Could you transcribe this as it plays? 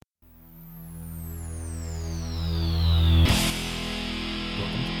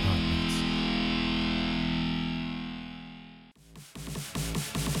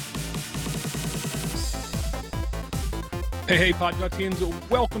Hey, Podcastians,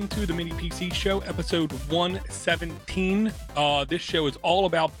 welcome to the Mini PC Show, episode 117. This show is all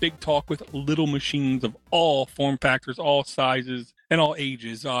about big talk with little machines of all form factors, all sizes, and all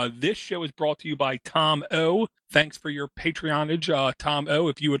ages. This show is brought to you by Tom O. Thanks for your patronage, Tom O.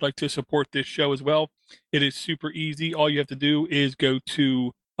 If you would like to support this show as well, it is super easy. All you have to do is go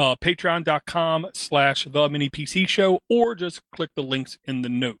to patreon.com/the Mini PC Show, or just click the links in the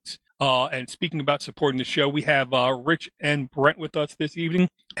notes. And speaking about supporting the show, we have Rich and Brent with us this evening.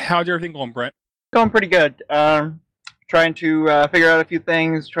 How's everything going, Brent? Going pretty good. Trying to figure out a few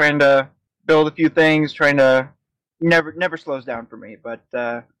things, trying to build a few things, trying to never slows down for me. But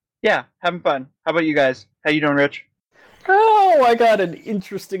yeah, having fun. How about you guys? How you doing, Rich? Oh, I got an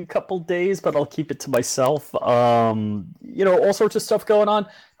interesting couple days, but I'll keep it to myself. All sorts of stuff going on.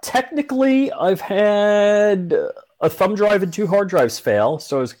 Technically, I've had a thumb drive and 2 hard drives fail,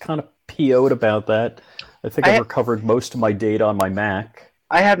 so I was kind of PO'd about that. I think I've recovered most of my data on my Mac.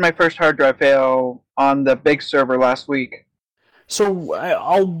 I had my first hard drive fail on the big server last week. So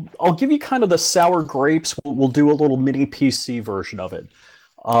I'll give you kind of the sour grapes. We'll do a little mini PC version of it.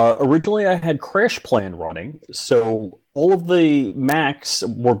 Originally, I had CrashPlan running, so all of the Macs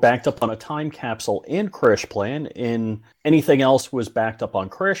were backed up on a time capsule and CrashPlan, and anything else was backed up on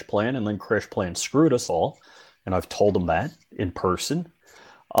CrashPlan, and then CrashPlan screwed us all, and I've told them that in person.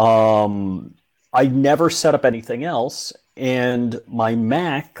 I never set up anything else, and my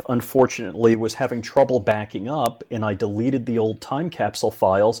Mac, unfortunately, was having trouble backing up, and I deleted the old time capsule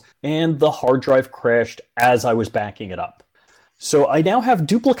files, and the hard drive crashed as I was backing it up. So I now have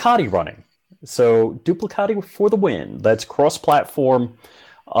Duplicati running. So Duplicati for the win. That's cross-platform.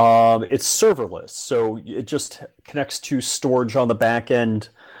 It's serverless, so it just connects to storage on the back end.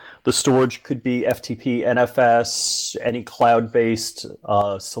 The storage could be FTP, NFS, any cloud-based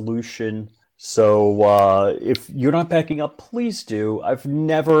solution. So if you're not backing up, please do. I've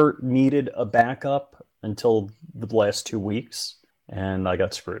never needed a backup until the last 2 weeks, and I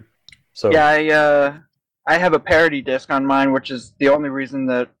got screwed. So yeah, I have a parity disk on mine, which is the only reason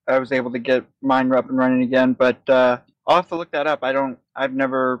that I was able to get mine up and running again. But I'll have to look that up. I've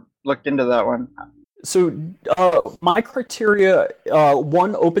never looked into that one. So my criteria,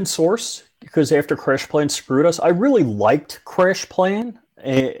 one, open source, because after CrashPlan screwed us, I really liked CrashPlan.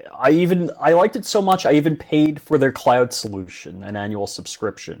 I liked it so much, I even paid for their cloud solution, an annual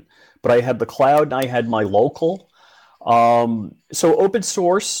subscription. But I had the cloud and I had my local. So open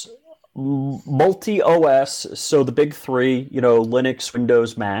source, multi-OS, so the big three, Linux,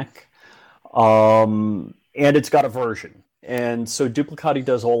 Windows, Mac. And it's got a version. And so Duplicati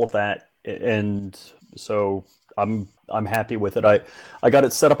does all of that. And so I'm happy with it. I got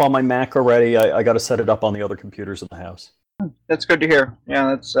it set up on my Mac already. I got to set it up on the other computers in the house. That's good to hear.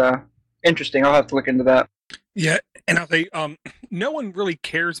 Yeah, that's interesting. I'll have to look into that. Yeah, and I'll say, no one really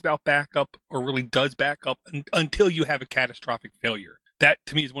cares about backup or really does backup until you have a catastrophic failure. That,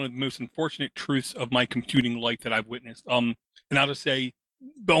 to me, is one of the most unfortunate truths of my computing life that I've witnessed. And I'll just say,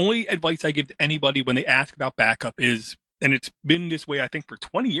 the only advice I give to anybody when they ask about backup is, and it's been this way, I think, for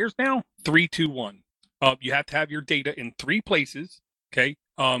 20 years now, 3, 2, 1. You have to have your data in 3 places, okay?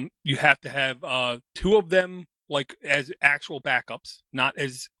 You have to have 2 of them like as actual backups, not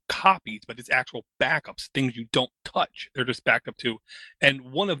as copies, but as actual backups, things you don't touch. They're just backed up to.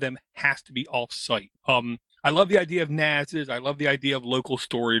 And one of them has to be off-site. I love the idea of NASs. I love the idea of local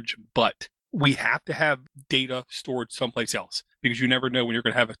storage, but we have to have data stored someplace else because you never know when you're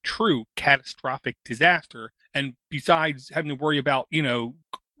going to have a true catastrophic disaster. And besides having to worry about,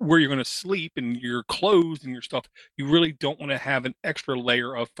 where you're going to sleep and your clothes and your stuff, you really don't want to have an extra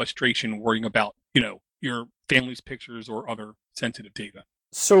layer of frustration worrying about, your family's pictures or other sensitive data.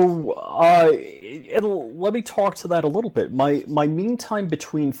 So let me talk to that a little bit. My mean time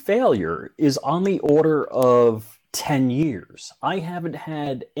between failure is on the order of 10 years. I haven't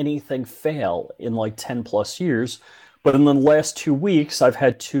had anything fail in like 10 plus years, but in the last 2 weeks, I've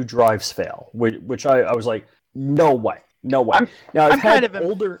had 2 drives fail, which I was like, no way. I'm kind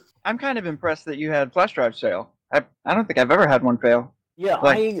of impressed that you had flash drives fail. I don't think I've ever had one fail. Yeah,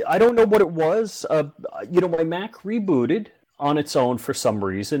 I don't know what it was. My Mac rebooted on its own for some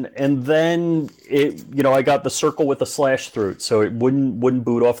reason, and then I got the circle with the slash through it, so it wouldn't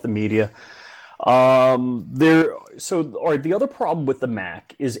boot off the media. The other problem with the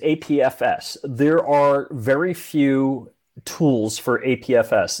Mac is APFS. There are very few tools for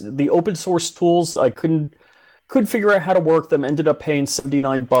APFS. The open source tools, I couldn't figure out how to work them. Ended up paying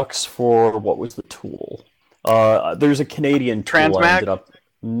 $79 for what was the tool? There's a Canadian tool. Transmac? I ended up.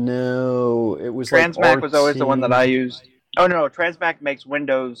 No, it was Transmac was always the one that I used. Oh no, Transmac makes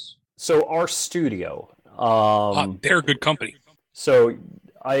Windows. So RStudio. They're a good company. So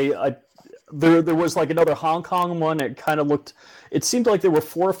there was like another Hong Kong one. It seemed like there were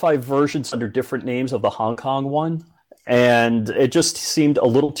 4 or 5 versions under different names of the Hong Kong one, and it just seemed a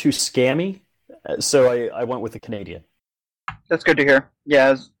little too scammy. So I went with the Canadian. That's good to hear.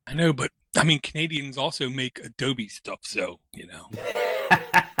 Yeah. I know, but I mean, Canadians also make Adobe stuff, so you know.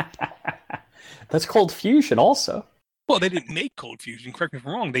 That's Cold Fusion, also. Well, they didn't make Cold Fusion. Correct me if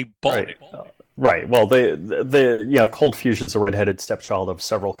I'm wrong. They bought it. Right. Well, Cold Fusion's a redheaded stepchild of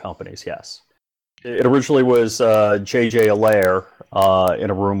several companies. Yes, it originally was J.J. Allaire in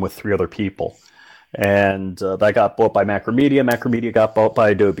a room with 3 other people, and that got bought by Macromedia. Macromedia got bought by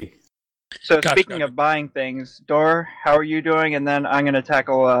Adobe. So speaking of buying things, Dor, how are you doing? And then I'm going to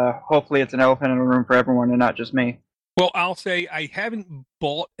tackle, hopefully it's an elephant in the room for everyone and not just me. Well, I'll say I haven't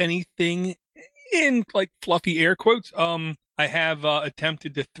bought anything in like fluffy air quotes. I have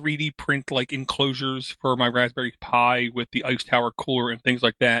attempted to 3D print like enclosures for my Raspberry Pi with the Ice Tower cooler and things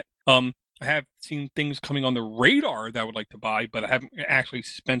like that. I have seen things coming on the radar that I would like to buy, but I haven't actually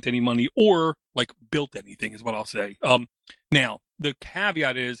spent any money or like built anything is what I'll say. Now, the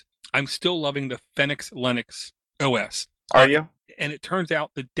caveat is I'm still loving the Phoenix Linux OS. Are you? And it turns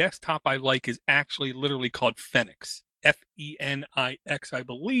out the desktop I like is actually literally called Phoenix. F-E-N-I-X, I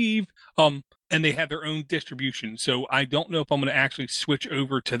believe. And they have their own distribution. So I don't know if I'm going to actually switch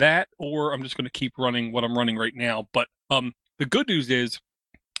over to that or I'm just going to keep running what I'm running right now. But the good news is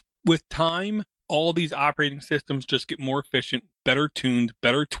with time, all these operating systems just get more efficient, better tuned,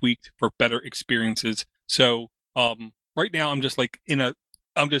 better tweaked for better experiences. So right now I'm just in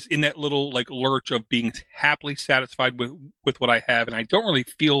that little like lurch of being happily satisfied with what I have, and I don't really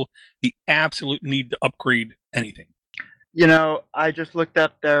feel the absolute need to upgrade anything. You know, I just looked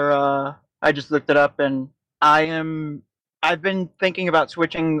up I just looked it up, and I've been thinking about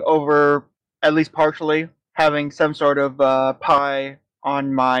switching over, at least partially, having some sort of Pi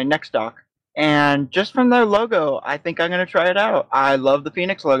on my next dock. And just from their logo, I think I'm going to try it out. I love the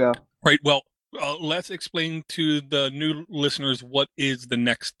Phoenix logo. Right. Well, let's explain to the new listeners what is the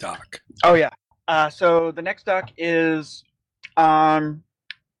next dock. Oh yeah. So the next dock is,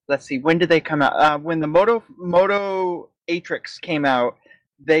 let's see, when did they come out? When the Moto Atrix came out,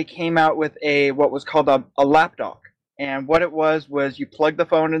 they came out with what was called a lap dock, and what it was you plug the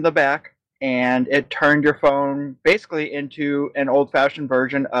phone in the back, and it turned your phone basically into an old-fashioned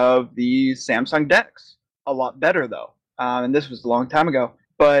version of the Samsung DeX. A lot better though, and this was a long time ago,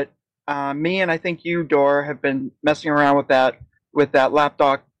 but. Me and I think you, Dor, have been messing around with that lap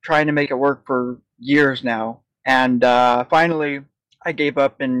dock, trying to make it work for years now. And finally, I gave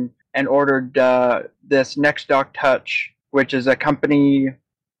up and ordered this NextDock Touch, which is a company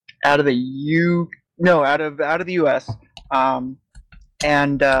out of the US.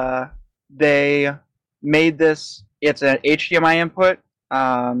 And they made this. It's an HDMI input,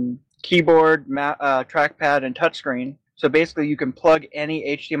 keyboard, trackpad, and touchscreen. So basically, you can plug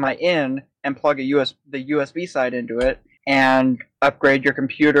any HDMI in and plug the USB side into it, and upgrade your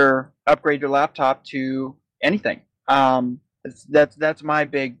computer, upgrade your laptop to anything. That's my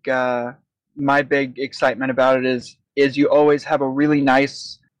big excitement about it is you always have a really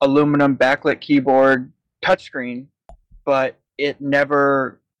nice aluminum backlit keyboard touchscreen, but it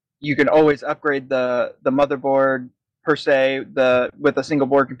never. You can always upgrade the motherboard per se with a single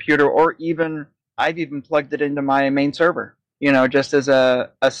board computer, or even. I've even plugged it into my main server, just as a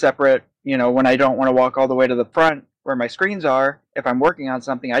separate, when I don't want to walk all the way to the front where my screens are, if I'm working on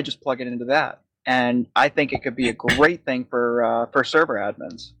something, I just plug it into that. And I think it could be a great thing for server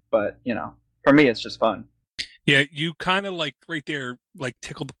admins. But, for me, it's just fun. Yeah, you kind of like right there, like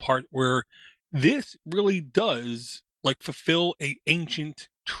tickled the part where this really does like fulfill a ancient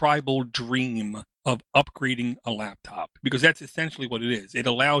tribal dream of upgrading a laptop, because that's essentially what it is. It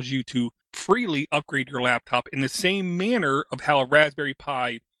allows you to freely upgrade your laptop in the same manner of how a Raspberry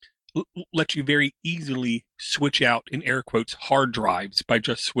Pi lets you very easily switch out, in air quotes, hard drives by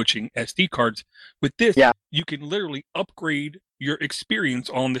just switching SD cards. With this, you can literally upgrade your experience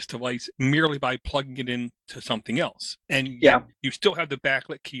on this device merely by plugging it into something else. And you still have the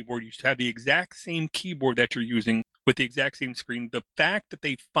backlit keyboard. You still have the exact same keyboard that you're using with the exact same screen. The fact that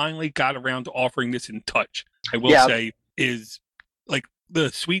they finally got around to offering this in touch, I will say, is like the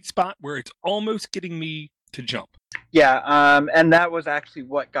sweet spot where it's almost getting me to jump. Yeah, and that was actually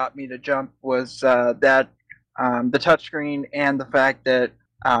what got me to jump was the touchscreen and the fact that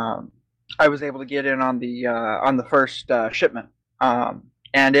I was able to get in on the first shipment,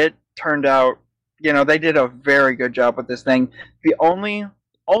 and it turned out, they did a very good job with this thing. The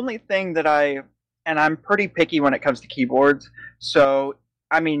only thing that I'm pretty picky when it comes to keyboards, so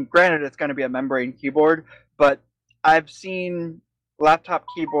I mean, granted, it's going to be a membrane keyboard, but I've seen laptop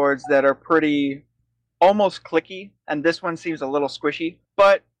keyboards that are pretty almost clicky, and this one seems a little squishy,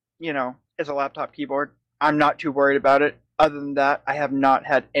 but, it's a laptop keyboard. I'm not too worried about it. Other than that, I have not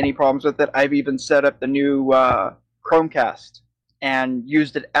had any problems with it. I've even set up the new Chromecast and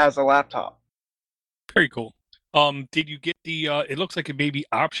used it as a laptop. Very cool. Did you get the, it looks like it may be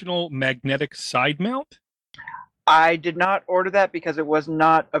optional magnetic side mount? I did not order that because it was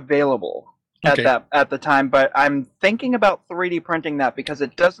not available at the time, but I'm thinking about 3D printing that because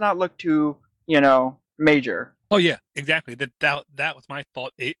it does not look too, major. Oh yeah, exactly. That was my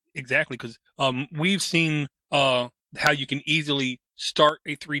thought. Exactly, because we've seen how you can easily start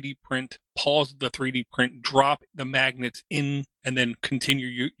a 3D print, pause the 3D print, drop the magnets in, and then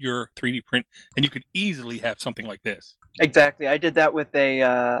continue your 3D print, and you could easily have something like this. Exactly. I did that with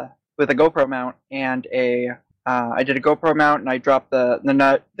a GoPro mount and I did a GoPro mount, and I dropped the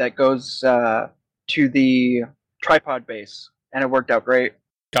nut that goes to the tripod base, and it worked out great.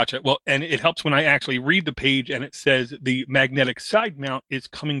 Gotcha. Well, and it helps when I actually read the page and it says the magnetic side mount is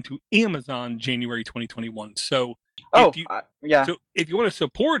coming to Amazon January 2021. So, yeah. So if you want to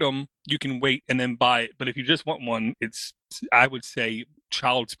support them, you can wait and then buy it. But if you just want one, I would say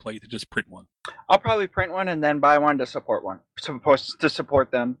child's play to just print one. I'll probably print one and then buy one to support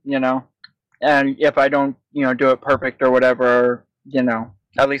support them, And if I don't, do it perfect or whatever,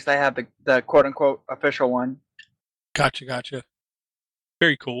 at least I have the quote unquote official one. Gotcha.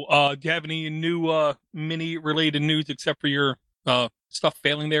 Very cool. Do you have any new mini related news except for your stuff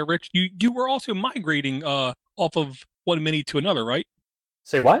failing there, Rich? You were also migrating off of one mini to another, right?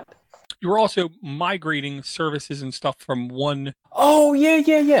 Say what? You were also migrating services and stuff from one. Oh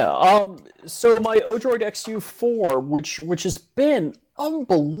yeah. So my Odroid XU4, which has been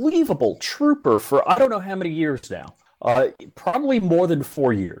unbelievable trooper for I don't know how many years now. Probably more than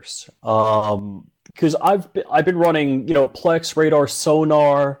 4 years. Because I've been running, Plex, radar,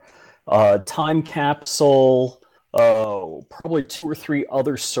 sonar, time capsule, probably 2 or 3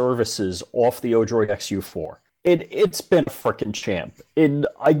 other services off the Odroid XU4. It's been a frickin' champ. And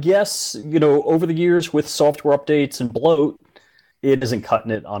I guess, over the years with software updates and bloat, it isn't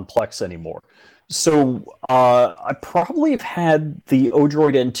cutting it on Plex anymore. So I probably have had the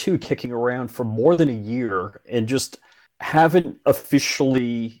Odroid N2 kicking around for more than a year and just haven't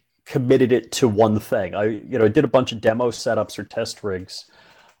officially committed it to one thing. I did a bunch of demo setups or test rigs,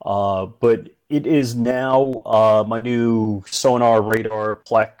 but it is now my new sonar, radar,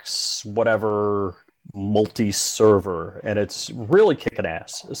 Plex, whatever multi-server, and it's really kicking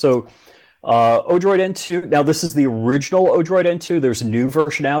ass. So Odroid N2, now this is the original Odroid N2. There's a new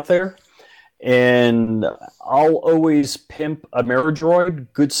version out there, and I'll always pimp Ameridroid,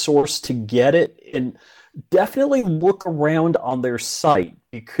 good source to get it, and definitely look around on their site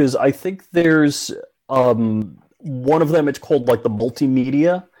because I think there's one of them. It's called like the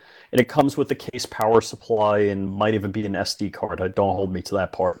multimedia, and it comes with the case, power supply, and might even be an SD card. Don't hold me to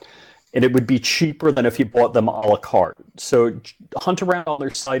that part. And it would be cheaper than if you bought them a la carte. So hunt around on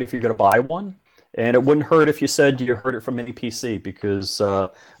their site if you're going to buy one, and it wouldn't hurt if you said you heard it from Mini PC because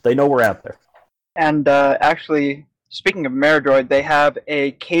they know we're out there. And actually, speaking of Ameridroid, they have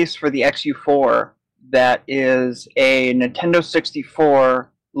a case for the XU4 that is a Nintendo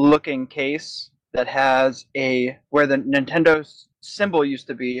 64 looking case that has where the Nintendo symbol used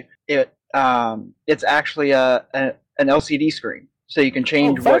to be. It's actually an LCD screen, so you can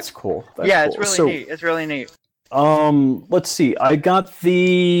change. Oh, that's cool. It's really neat. It's really neat. Let's see. I got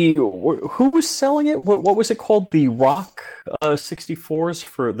the. Who was selling it? What was it called? The Rock 64s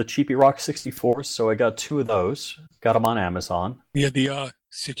for the cheapy Rock 64s. So I got 2 of those. Got them on Amazon. Yeah, the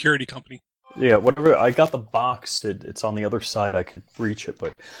security company. Yeah, whatever. I got the box. It's on the other side. I could reach it,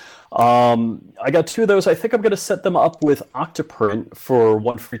 but I got 2 of those. I think I'm going to set them up with Octoprint for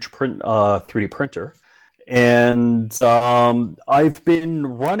one for each 3D printer. And I've been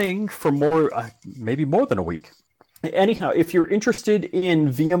running for maybe more than a week. Anyhow, if you're interested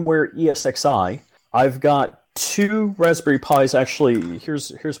in VMware ESXi, I've got 2 Raspberry Pis. Actually,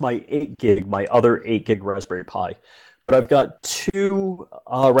 here's my 8 gig, my other 8 gig Raspberry Pi. But I've got 2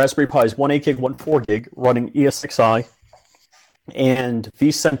 Raspberry Pis, one 8 gig, one 4 gig, running ESXi and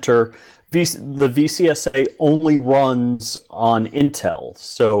vCenter. The VCSA only runs on Intel,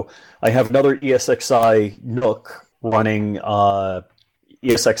 so I have another ESXi NUC running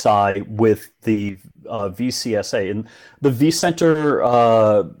ESXi with the VCSA, and the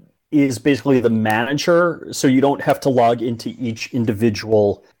vCenter is basically the manager, so you don't have to log into each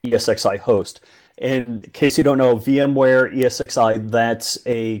individual ESXi host. And in case you don't know, VMware ESXi, that's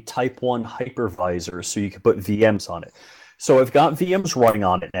a Type 1 hypervisor, so you can put VMs on it. So I've got VMs running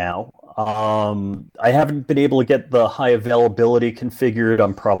on it now. I haven't been able to get the high availability configured.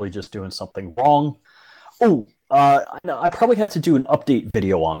 I'm probably just doing something wrong. Oh, I probably have to do an update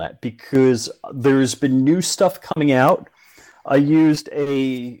video on that because there's been new stuff coming out. I used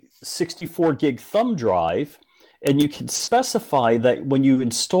a 64 gig thumb drive, and you can specify that when you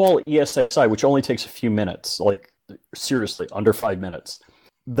install ESXi, which only takes a few minutes, like seriously, under 5 minutes,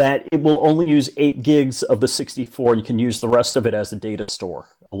 that it will only use 8 gigs of the 64, and you can use the rest of it as a data store,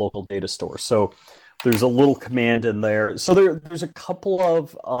 a local data store. So there's a little command in there. So there's a couple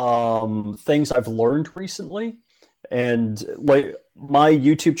of things I've learned recently. And like my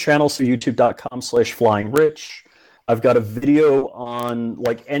YouTube channel, so youtube.com/flyingrich, I've got a video on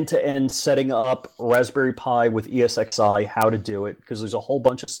like end-to-end setting up Raspberry Pi with ESXi, how to do it, because there's a whole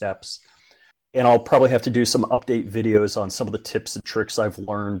bunch of steps. And I'll probably have to do some update videos on some of the tips and tricks I've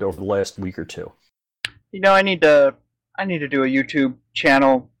learned over the last week or two. I need to do a YouTube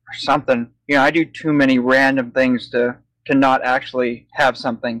channel or something. I do too many random things to not actually have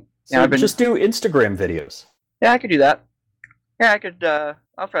something. So just do Instagram videos. Yeah, I could do that. Yeah, I could.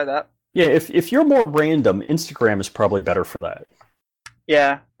 I'll try that. Yeah, if you're more random, Instagram is probably better for that.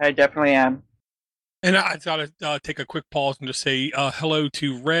 Yeah, I definitely am. And I thought I'd take a quick pause and just say hello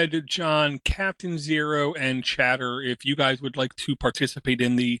to Red, John, Captain Zero, and Chatter. If you guys would like to participate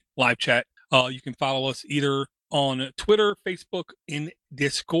in the live chat, you can follow us either on Twitter, Facebook, in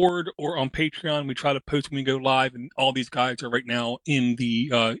Discord, or on Patreon. We try to post when we go live, and all these guys are right now in the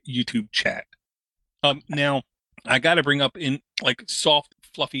YouTube chat. Now, I got to bring up in like soft,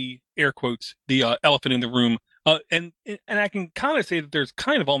 fluffy air quotes the elephant in the room, and I can kind of say that there's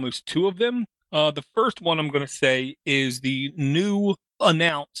kind of almost two of them. The first one I'm going to say is the new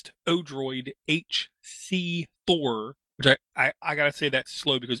announced Odroid HC4, which I got to say that's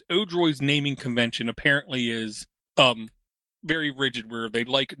slow because Odroid's naming convention apparently is very rigid, where they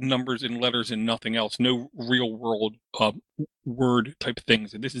like numbers and letters and nothing else, no real world word type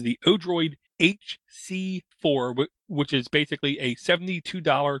things. And this is the Odroid HC4, which is basically a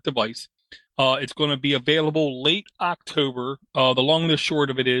 $72 device. It's going to be available late October. The long and the short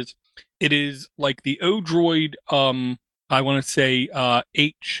of it is like the Odroid, I want to say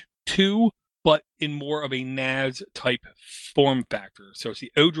H2, but in more of a NAS type form factor. So it's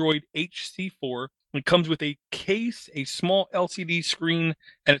the Odroid HC4. It comes with a case, a small LCD screen,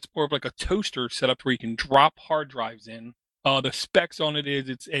 and it's more of like a toaster setup where you can drop hard drives in. The specs on it is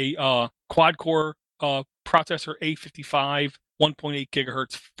it's a quad-core processor A55, 1.8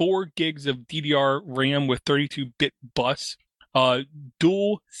 gigahertz, 4 gigs of DDR RAM with 32-bit bus,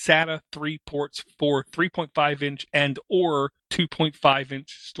 dual SATA 3 ports for 3.5-inch and or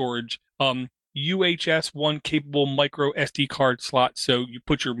 2.5-inch storage, UHS 1 capable micro SD card slot, so you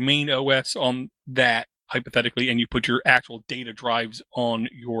put your main OS on that, hypothetically, and you put your actual data drives on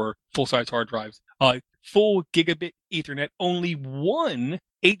your full-size hard drives. Full gigabit Ethernet, only one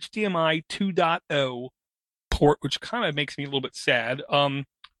HDMI 2.0 port, which kind of makes me a little bit sad.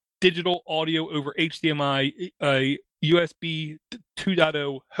 Digital audio over HDMI, a USB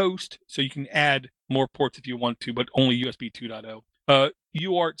 2.0 host, so you can add more ports if you want to, but only USB 2.0.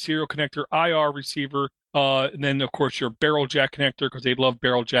 UART serial connector, IR receiver, and then of course your barrel jack connector, because they love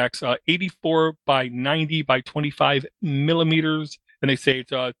barrel jacks. 84 by 90 by 25 millimeters, and they say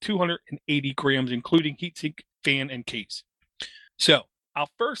it's 280 grams, including heatsink, fan, and case. So I'll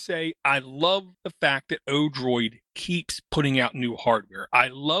first say I love the fact that Odroid keeps putting out new hardware. I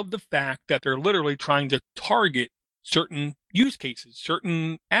love the fact that they're literally trying to target certain use cases,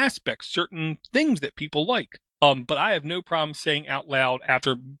 certain aspects, certain things that people like. But I have no problem saying out loud,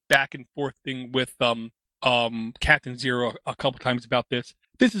 after back and forthing with Captain Zero a couple times about this,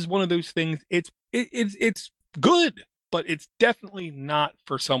 this is one of those things. It's good, but it's definitely not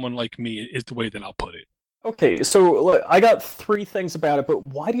for someone like me, is the way that I'll put it. Okay, so look, I got 3 things about it, but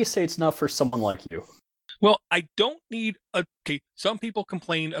why do you say it's not for someone like you? Well, I don't need some people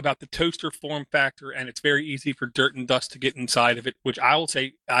complain about the toaster form factor, and it's very easy for dirt and dust to get inside of it, which I will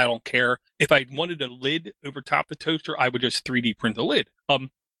say I don't care. If I wanted a lid over top the toaster, I would just 3D print a lid.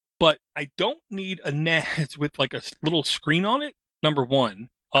 But I don't need a NAS with like a little screen on it, number one.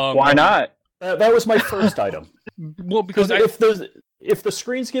 Why not? That was my first item. Well, because if the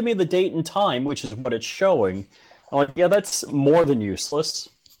screens give me the date and time, which is what it's showing, I'm like, yeah, that's more than useless.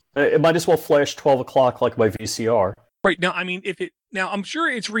 It might as well flash 12 o'clock like my VCR. Right. Now, I mean, I'm sure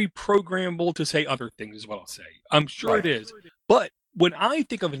it's reprogrammable to say other things, is what I'll say. I'm sure it is. But when I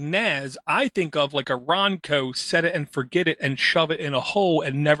think of NAS, I think of like a Ronco, set it and forget it and shove it in a hole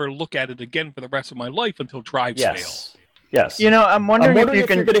and never look at it again for the rest of my life until drives fail. Yes. I'm wondering if you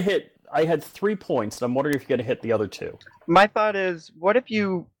can... You're going to hit I had 3 points, and I'm wondering if you're going to hit the other two. My thought is, what if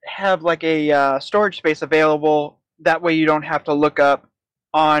you have like a storage space available? That way, you don't have to look up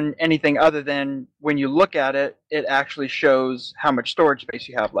on anything other than when you look at it, it actually shows how much storage space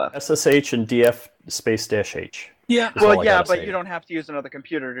you have left. SSH and DF space -H. Yeah. Well, yeah, but you don't have to use another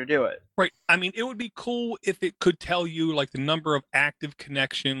computer to do it. Right. I mean, it would be cool if it could tell you like the number of active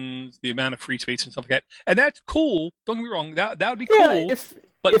connections, the amount of free space and stuff like that. And that's cool. Don't get me wrong. That would be cool. Yeah, if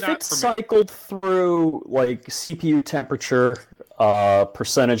it's cycled through like CPU temperature,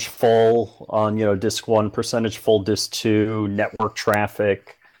 percentage full on disk 1, percentage full disk 2, network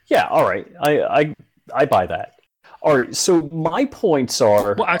traffic. Yeah, all right. I buy that. All right. So my points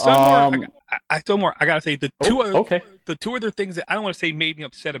are. Well, I still more. I gotta say the two other things that I don't want to say made me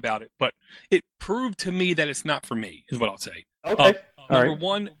upset about it, but it proved to me that it's not for me. Is what I'll say. Okay. Number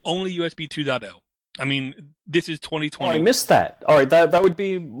one, only USB 2.0. I mean, this is 2020. Oh, I missed that. All right, that would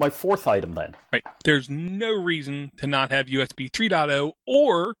be my fourth item then. Right. There's no reason to not have USB 3.0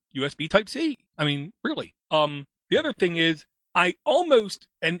 or USB Type-C. I mean, really. The other thing is, I almost,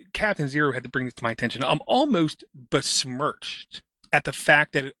 and Captain Zero had to bring this to my attention, I'm almost besmirched at the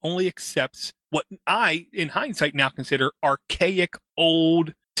fact that it only accepts what I, in hindsight, now consider archaic,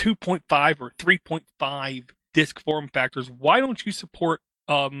 old 2.5 or 3.5 disk form factors. Why don't you support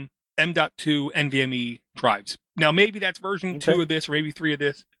M.2 NVMe drives? Now, maybe that's version 2 of this, or maybe 3 of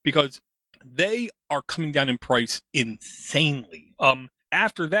this, because they are coming down in price insanely.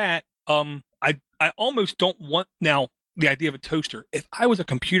 After that, I almost don't want now the idea of a toaster. If I was a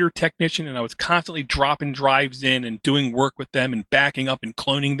computer technician and I was constantly dropping drives in and doing work with them and backing up and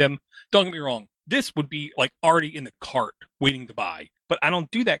cloning them, don't get me wrong, this would be like already in the cart waiting to buy. But I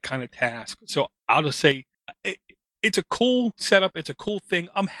don't do that kind of task. So I'll just say it's a cool setup. It's a cool thing.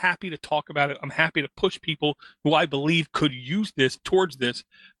 I'm happy to talk about it. I'm happy to push people who I believe could use this towards this,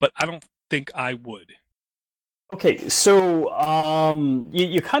 but I don't think I would. Okay, so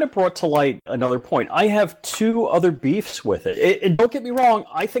you kind of brought to light another point. I have 2 other beefs with it. And don't get me wrong,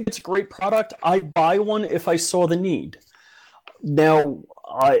 I think it's a great product. I'd buy one if I saw the need. Now,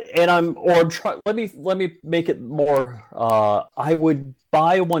 let me make it more. I would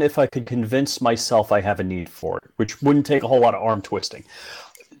buy one if I could convince myself I have a need for it, which wouldn't take a whole lot of arm twisting.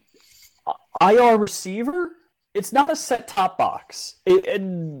 IR receiver. It's not a set-top box.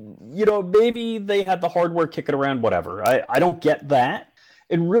 Maybe they had the hardware kicking around, whatever. I don't get that.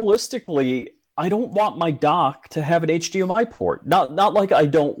 And realistically, I don't want my dock to have an HDMI port. Not like I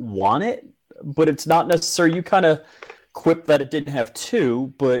don't want it, but it's not necessary. You kind of quipped that it didn't have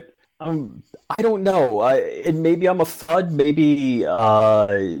 2, but I don't know. And maybe I'm a FUD. Maybe,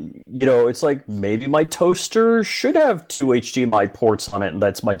 it's like maybe my toaster should have 2 HDMI ports on it, and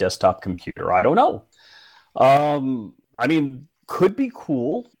that's my desktop computer. I don't know. I mean, could be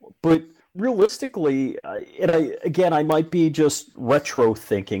cool, but realistically, I might be just retro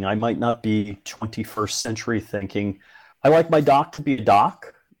thinking. I might not be 21st century thinking. I like my dock to be a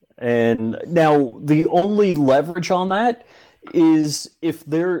dock. And now the only leverage on that is if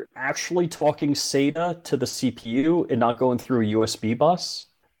they're actually talking SATA to the CPU and not going through a USB bus.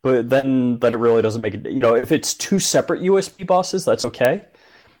 But then it really doesn't make it, if it's 2 separate USB buses, that's okay.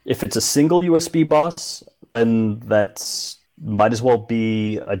 If it's a single USB bus, then that's might as well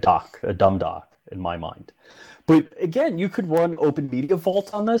be a dock, a dumb dock, in my mind. But again, you could run Open Media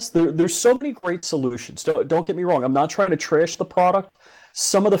Vault on this. There's so many great solutions. Don't get me wrong. I'm not trying to trash the product.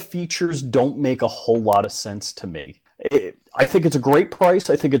 Some of the features don't make a whole lot of sense to me. I think it's a great price.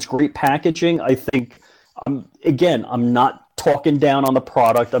 I think it's great packaging. I think, I'm not talking down on the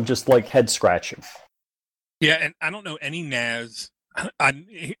product. I'm just like head scratching. Yeah, and I don't know any NAS.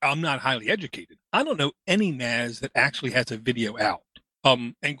 I'm not highly educated. I don't know any NAS that actually has a video out.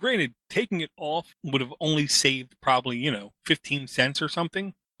 And granted, taking it off would have only saved probably, 15 cents or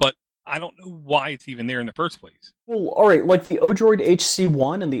something, but I don't know why it's even there in the first place. Well, all right, like the Odroid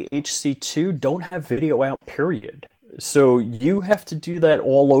HC1 and the HC2 don't have video out, period. So you have to do that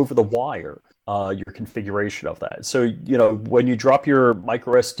all over the wire, your configuration of that. So, when you drop your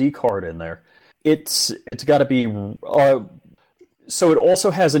micro SD card in there, it's got to be... So it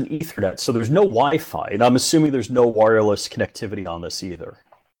also has an Ethernet, so there's no Wi-Fi, and I'm assuming there's no wireless connectivity on this either.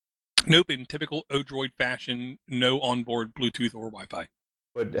 Nope, in typical Odroid fashion, no onboard Bluetooth or Wi-Fi.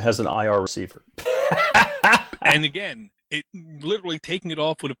 But it has an IR receiver. And again, it literally taking it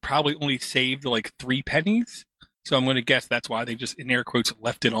off would have probably only saved like 3 pennies. So I'm going to guess that's why they just, in air quotes,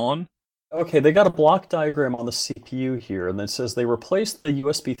 left it on. Okay, they got a block diagram on the CPU here, and it says they replaced the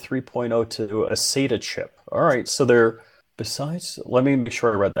USB 3.0 to a SATA chip. All right, so they're Besides, let me make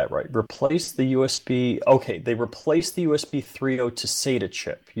sure I read that right. Replace the USB. Okay, they replaced the USB 3.0 to SATA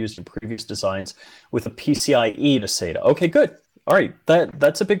chip used in previous designs with a PCIe to SATA. Okay, good. All right,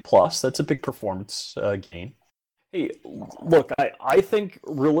 that's a big plus. That's a big performance gain. Hey, look, I think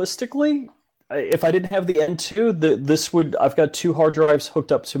realistically, if I didn't have the N2, this would. I've got 2 hard drives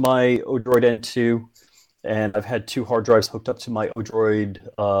hooked up to my Odroid N2, and I've had 2 hard drives hooked up to my Odroid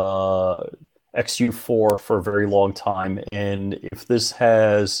XU4 for a very long time. And if this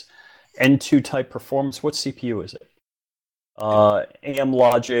has N2 type performance, what CPU is it? AM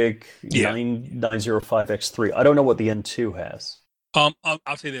Logic 9905X3. I don't know what the N2 has.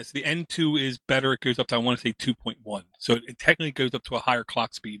 I'll say this: the N2 is better. It goes up to, I want to say, 2.1, so it technically goes up to a higher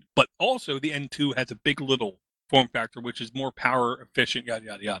clock speed. But also, the N2 has a big little form factor, which is more power efficient. Yada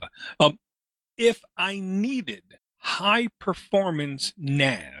yada yada. If I needed high performance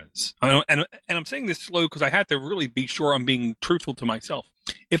NAS, and I'm saying this slow because I had to really be sure I'm being truthful to myself.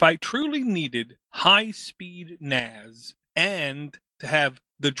 If I truly needed high speed NAS and to have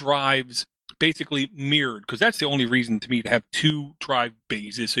the drives basically mirrored, because that's the only reason to me to have 2 drive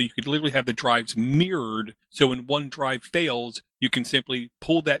bases, so you could literally have the drives mirrored, so when one drive fails, you can simply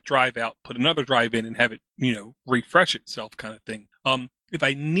pull that drive out, put another drive in, and have it, refresh itself, kind of thing. If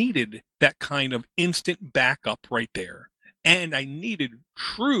I needed that kind of instant backup right there, and I needed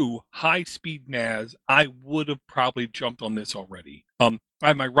true high-speed NAS, I would have probably jumped on this already. I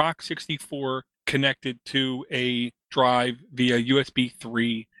have my Rock 64 connected to a drive via USB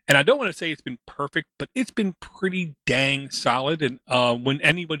 3, and I don't want to say it's been perfect, but it's been pretty dang solid. And when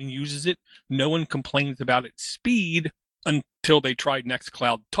anybody uses it, no one complains about its speed until they tried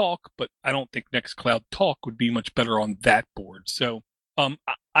Nextcloud Talk, but I don't think Nextcloud Talk would be much better on that board. So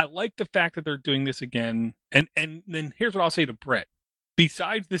I like the fact that they're doing this again. And then here's what I'll say to Brett.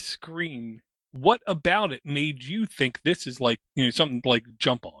 Besides the screen, what about it made you think this is like, something like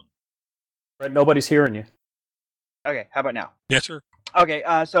jump on? Brett, nobody's hearing you. Okay, how about now? Yes, sir. Okay,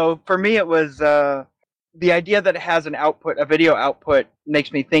 so for me it was the idea that it has an output, a video output,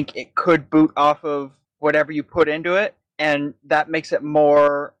 makes me think it could boot off of whatever you put into it, and that makes it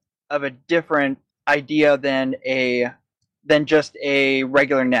more of a different idea than just a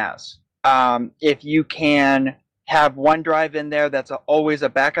regular NAS. If you can have one drive in there that's always a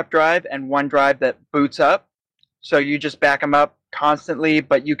backup drive and one drive that boots up, so you just back them up constantly,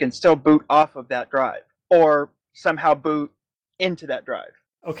 but you can still boot off of that drive or somehow boot into that drive.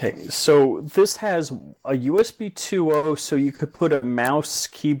 Okay, so this has a USB 2.0, so you could put a mouse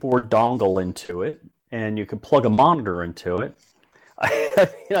keyboard dongle into it, and you could plug a monitor into it.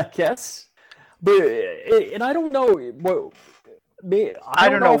 I guess, but and I don't know what. I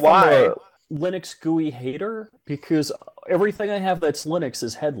don't know why. I'm a Linux GUI hater, because everything I have that's Linux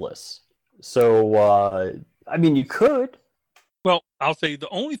is headless. So you could. Well, I'll say the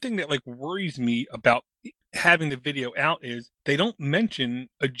only thing that worries me about having the video out is they don't mention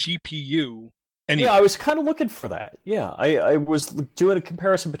a GPU. Yeah, I was kind of looking for that. Yeah, I was doing a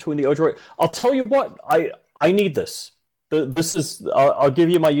comparison between the Odroid. I'll tell you what, I need this. This is. I'll give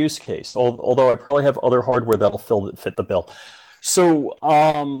you my use case. Although I probably have other hardware that'll fit the bill. So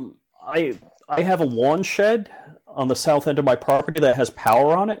I have a lawn shed on the south end of my property that has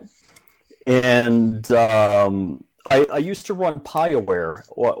power on it, and I used to run PioWare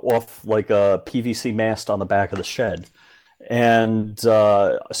off like a PVC mast on the back of the shed. And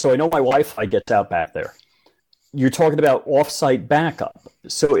so I know my Wi-Fi gets out back there. You're talking about off-site backup.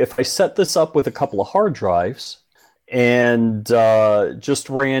 So if I set this up with a couple of hard drives and just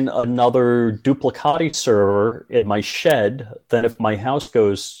ran another Duplicati server in my shed, then if my house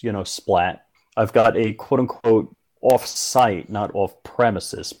goes, splat, I've got a quote-unquote off-site, not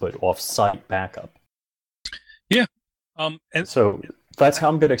off-premises, but off-site backup. Yeah. And so that's how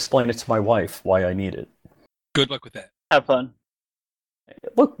I'm going to explain it to my wife, why I need it. Good luck with that. Have fun.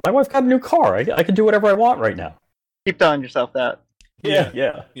 Look, my wife got a new car. I can do whatever I want right now. Keep telling yourself that.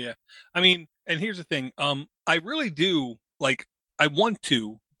 Yeah. I mean, and here's the thing. I really do, I want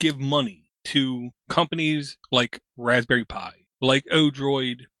to give money to companies like Raspberry Pi, like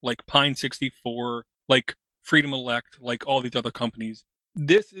Odroid, like Pine 64, like Freedom Elect, like all these other companies.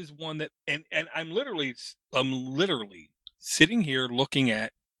 This is one that, and I'm literally sitting here looking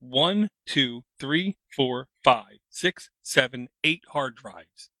at 1, 2, 3, 4, 5, 6, 7, 8 hard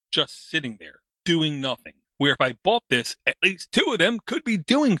drives just sitting there doing nothing. Where if I bought this, at least 2 of them could be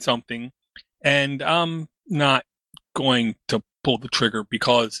doing something, and I'm not going to pull the trigger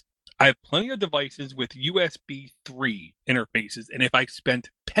because I have plenty of devices with USB 3 interfaces, and if I spent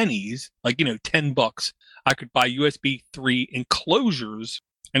pennies, $10, I could buy USB 3 enclosures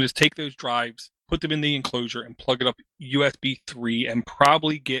and just take those drives, put them in the enclosure, and plug it up USB 3 and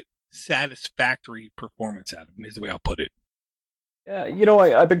probably get satisfactory performance out of them, is the way I'll put it. Yeah,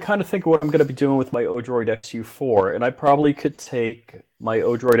 I've been kind of thinking what I'm going to be doing with my Odroid XU4, and I probably could take my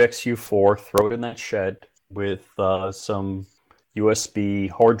Odroid XU4, throw it in that shed with some USB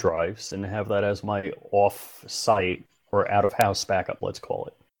hard drives, and have that as my off-site or out-of-house backup, let's call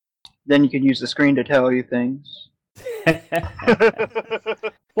it. Then you can use the screen to tell you things.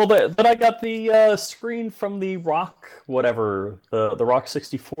 Well, then I got the screen from the Rock, whatever, the Rock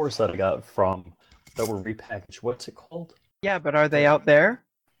 64s that I got that were repackaged. What's it called? Yeah, but are they out there?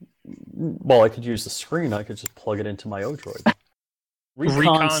 Well, I could use the screen. I could just plug it into my Odroid.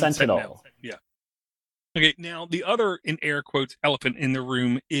 Recon Sentinel. Yeah. Okay, now the other, in air quotes, elephant in the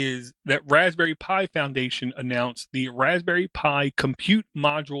room is that Raspberry Pi Foundation announced the Raspberry Pi Compute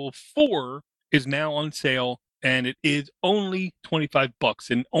Module 4 is now on sale, and it is only $25.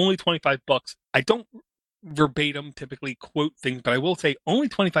 And only $25, I don't verbatim typically quote things, but I will say only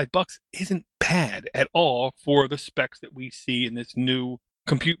 $25 isn't bad at all for the specs that we see in this new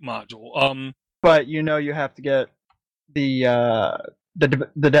compute module. But you have to get the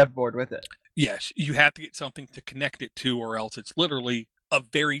dev board with it. Yes, you have to get something to connect it to, or else it's literally a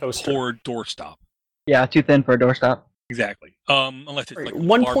very poor doorstop. Yeah, too thin for a doorstop. Exactly. Unless it's like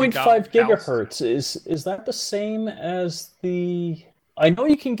 1.5 gigahertz. Is that the same as the? I know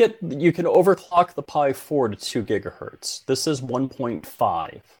you can overclock the Pi 4 to 2 gigahertz. This is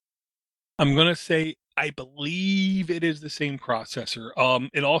 1.5. I'm gonna say I believe it is the same processor.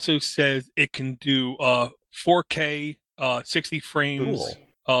 It also says it can do 4K, 60 frames.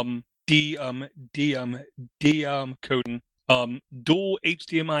 Cool. Coding, dual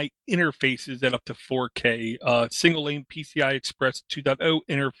HDMI interfaces at up to 4K, single lane PCI Express 2.0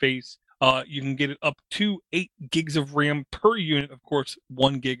 interface. You can get it up to 8 gigs of RAM per unit. Of course,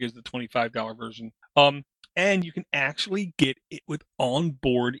 1 gig is the $25 version. And you can actually get it with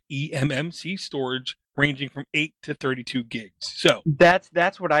onboard eMMC storage ranging from 8 to 32 gigs. So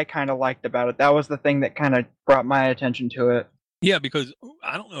that's what I kind of liked about it. That was the thing that kind of brought my attention to it. Yeah, because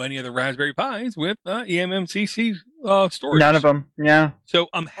I don't know any other Raspberry Pis with eMMC storage. None of them, yeah. So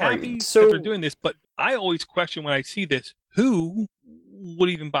I'm happy that they're doing this, but I always question when I see this, who would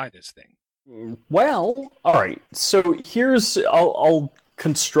even buy this thing? Well, all right. So I'll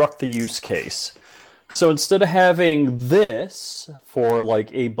construct the use case. So instead of having this for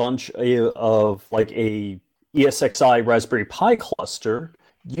like a bunch of like a ESXi Raspberry Pi cluster,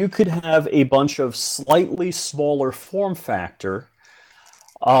 you could have a bunch of slightly smaller form factor.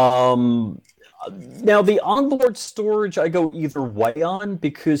 Now, the onboard storage I go either way on,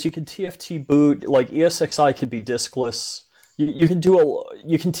 because you can TFT boot, like ESXi can be diskless. You can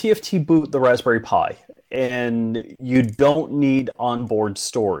TFT boot the Raspberry Pi, and you don't need onboard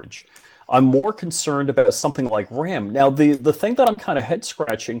storage. I'm more concerned about something like RAM. Now, the thing that I'm kind of head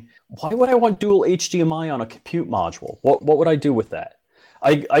scratching, why would I want dual HDMI on a compute module? What would I do with that?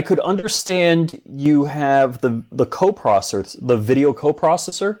 I could understand you have the coprocessor, the video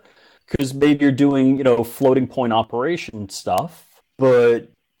coprocessor, because maybe you're doing, floating point operation stuff, but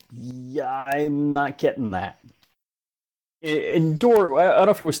yeah, I'm not getting that. And Dor, I don't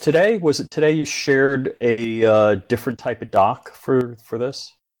know if it was today. Was it today you shared a different type of dock for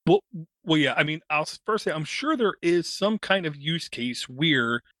this? Well, yeah. I mean, I'll first say I'm sure there is some kind of use case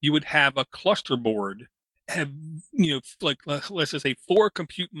where you would have a cluster board have, like let's just say 4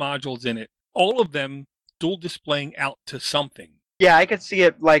 compute modules in it, all of them dual displaying out to something. Yeah, I could see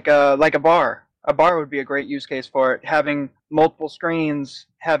it like a bar. A bar would be a great use case for it, having multiple screens,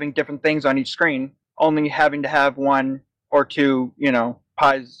 having different things on each screen, only having to have 1 or 2,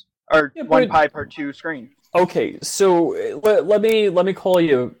 pies, or 1 pie per 2 screen. Okay, so let me call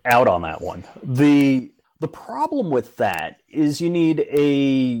you out on that one. The problem with that is you need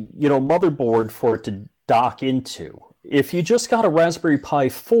a motherboard for it to dock into. If you just got a Raspberry Pi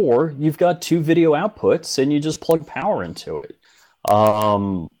 4, you've got 2 video outputs and you just plug power into it.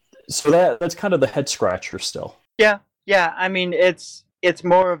 So that's kind of the head scratcher still. Yeah. I mean, it's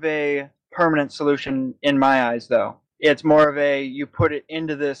more of a permanent solution in my eyes, though. It's more of a, you put it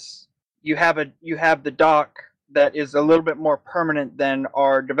into this, you have the dock that is a little bit more permanent than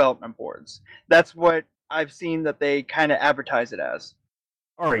our development boards. That's what I've seen that they kind of advertise it as.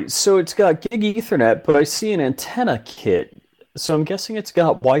 All right, so it's got gig Ethernet, but I see an antenna kit. So I'm guessing it's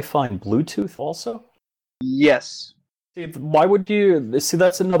got Wi-Fi and Bluetooth also? Yes. Why would you... See,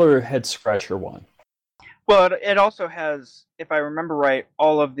 that's another head-scratcher one. Well, it also has, if I remember right,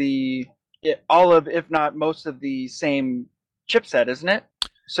 if not most of the same chipset, isn't it?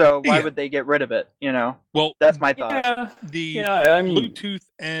 So why Yeah. would they get rid of it? Well, That's my thought. the I mean, Bluetooth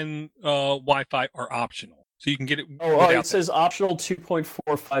and Wi-Fi are optional, so you can get it oh, without it that. says optional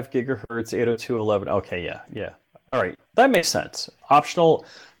 2.45 gigahertz, 802.11. Okay, yeah. All right, that makes sense. Optional,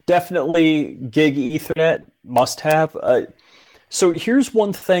 definitely gig Ethernet, must have. So here's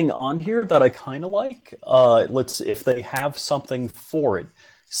one thing on here that I kind of like. If they have something for it.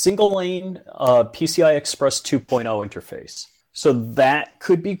 Single lane PCI Express 2.0 interface. So that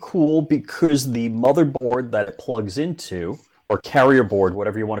could be cool because the motherboard that it plugs into, or carrier board,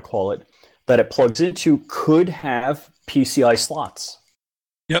 whatever you want to call it, that it plugs into could have PCI slots.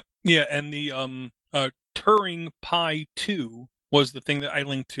 Yep. Yeah, and the Turing Pi 2 was the thing that I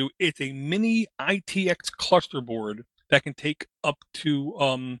linked to. It's a mini ITX cluster board that can take up to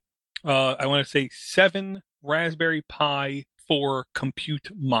I want to say 7 Raspberry Pi 4 compute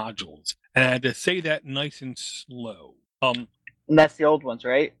modules. And I had to say that nice and slow. And that's the old ones,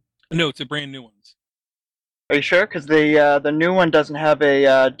 right? No, it's a brand new ones. Are you sure? Because the new one doesn't have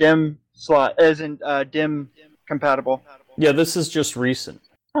a DIMM slot, isn't DIMM compatible. Yeah, this is just recent.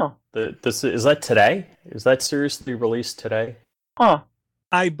 Oh. Is that today? Is that seriously released today? Huh.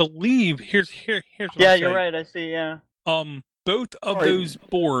 I believe here's what Yeah, I'm you're saying. right. I see. Yeah. Both of Right. those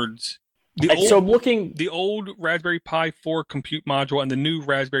boards, the old Raspberry Pi 4 compute module and the new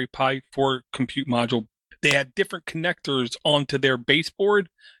Raspberry Pi 4 compute module, they had different connectors onto their baseboard.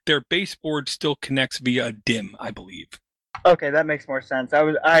 Their baseboard still connects via DIMM, I believe. Okay, that makes more sense.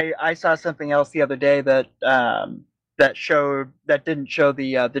 I saw something else the other day that didn't show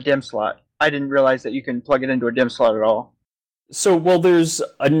the DIMM slot. I didn't realize that you can plug it into a DIMM slot at all. So, there's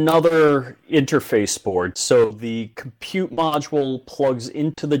another interface board. So the compute module plugs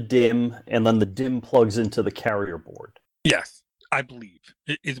into the DIMM, and then the DIMM plugs into the carrier board. Yes, I believe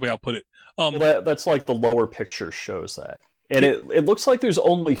is the way I'll put it. That's like the lower picture shows that. And it looks like there's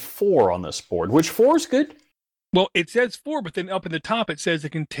only 4 on this board, which 4 is good. Well, it says 4, but then up in the top it says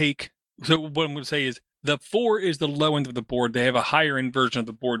it can take. So what I'm going to say is the 4 is the low end of the board. They have a higher end version of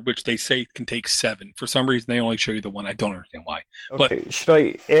the board, which they say can take 7. For some reason, they only show you the 1. I don't understand why. Okay, should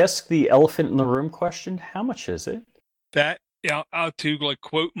I ask the elephant in the room question? How much is it? That, I'll to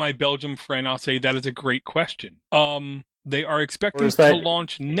quote my Belgium friend, I'll say that is a great question. They are expecting to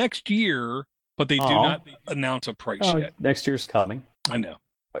launch next year, but they do not announce a price yet. Next year's coming. I know.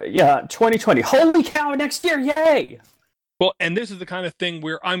 Yeah, 2020. Holy cow, next year, yay! Well, and this is the kind of thing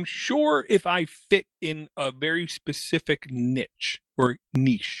where I'm sure if I fit in a very specific niche or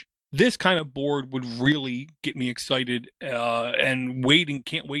niche, this kind of board would really get me excited and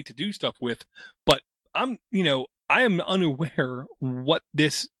can't wait to do stuff with. But I am unaware what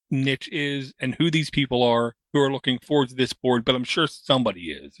this niche is and who these people are who are looking forward to this board, but I'm sure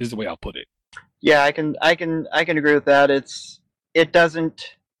somebody is the way I'll put it. Yeah, I can agree with that. It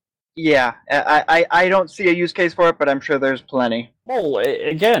doesn't. Yeah, I don't see a use case for it, but I'm sure there's plenty. Well,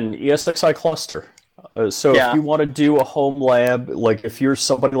 again, ESXi cluster. So if you want to do a home lab, like if you're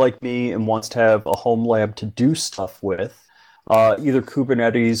somebody like me and wants to have a home lab to do stuff with, either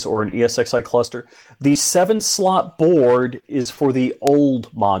Kubernetes or an ESXi cluster, the 7-slot board is for the old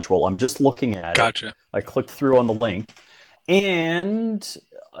module. I'm just looking at it. Gotcha. I clicked through on the link, and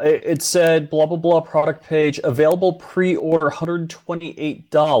it said blah blah blah product page available pre-order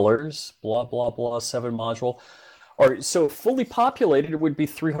 $128 blah blah blah 7 module. All right, so fully populated it would be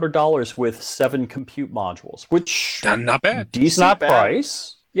 $300 with 7 compute modules, which not bad. Decent not bad.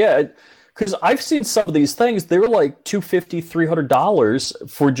 price. Yeah, because I've seen some of these things. They were like $250, $300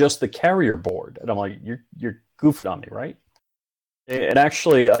 for just the carrier board, and I'm like, you're goofing on me, right? And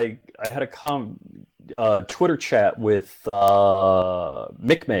actually, I had a Twitter chat with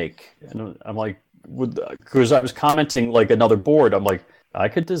McMake, and I'm like, because I was commenting like another board, I'm like, I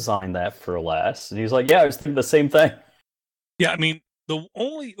could design that for less, and he's like, yeah, I was thinking the same thing. Yeah, I mean, the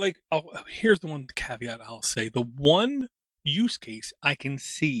only here's the one caveat I'll say: the one use case I can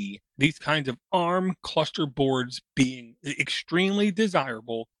see these kinds of ARM cluster boards being extremely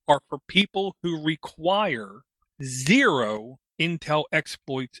desirable are for people who require 0 Intel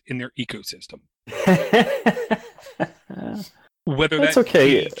exploits in their ecosystem. Whether that's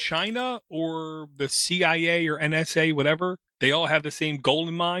be China or the CIA or NSA, whatever, they all have the same goal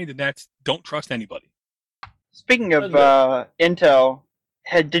in mind, and that's don't trust anybody. Speaking of Intel,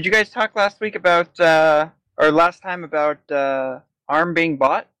 did you guys talk last week about, or last time about ARM being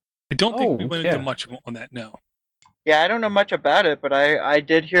bought? I don't think we went into much on that, no. Yeah, I don't know much about it, but I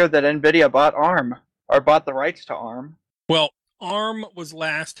did hear that NVIDIA bought ARM, or bought the rights to ARM. Well, ARM was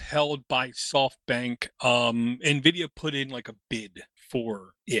last held by SoftBank. NVIDIA put in like a bid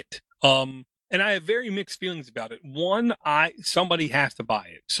for it. and I have very mixed feelings about it. One, somebody has to buy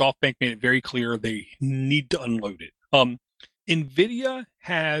it. SoftBank made it very clear they need to unload it. Nvidia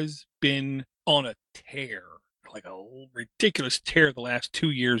has been on a tear, like a ridiculous tear the last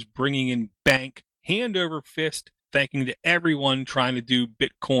 2 years, bringing in bank hand over fist, thanking to everyone trying to do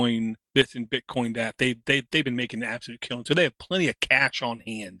Bitcoin this and Bitcoin that. They've been making an absolute killing, so they have plenty of cash on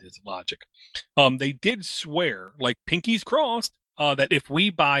hand. Is logic. They did swear, like pinkies crossed, that if we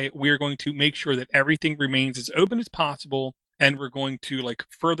buy it, we're going to make sure that everything remains as open as possible, and we're going to like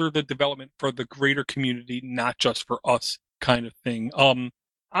further the development for the greater community, not just for us, kind of thing.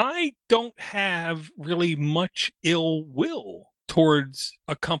 I don't have really much ill will towards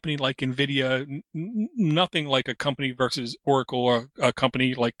a company like Nvidia. Nothing like a company versus Oracle, or a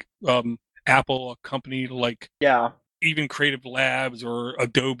company like Apple, a company like even Creative Labs or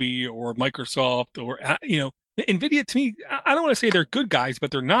Adobe or Microsoft, or Nvidia. To me, I don't want to say they're good guys,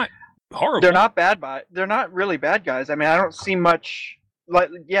 but they're not horrible. They're not bad, but they're not really bad guys. I mean, I don't see much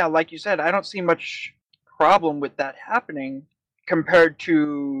like you said, I don't see much problem with that happening compared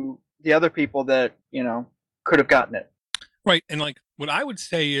to the other people that could have gotten it. Right. And like what I would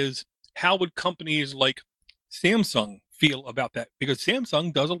say is, how would companies like Samsung feel about that? Because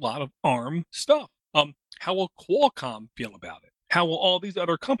Samsung does a lot of ARM stuff. How will Qualcomm feel about it? How will all these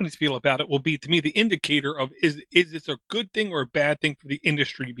other companies feel about it will be, to me, the indicator of is this a good thing or a bad thing for the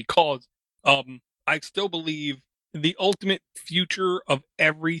industry? Because I still believe the ultimate future of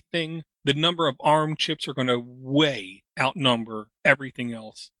everything, the number of ARM chips are going to way outnumber everything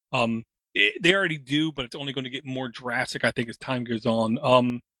else. They already do, but it's only going to get more drastic, I think, as time goes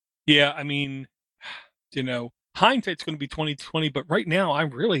on. Yeah, I mean, hindsight's going to be 2020, but right now,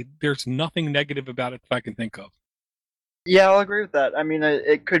 there's nothing negative about it that I can think of. Yeah, I'll agree with that. I mean,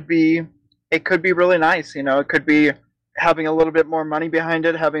 it could be really nice. It could be having a little bit more money behind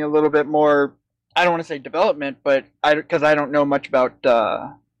it, having a little bit more. I don't want to say development, but because I don't know much about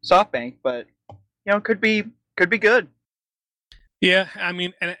SoftBank, but could be good. Yeah, I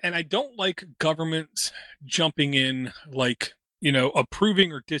mean, and I don't like governments jumping in, like,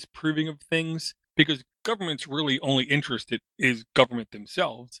 approving or disproving of things, because government's really only interested is government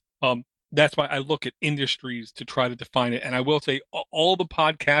themselves. That's why I look at industries to try to define it. And I will say, all the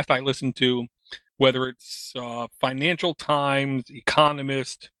podcasts I listen to, whether it's Financial Times,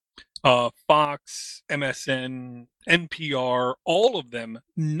 Economist, Fox, MSN, NPR, all of them,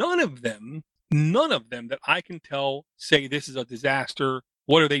 none of them that I can tell say this is a disaster.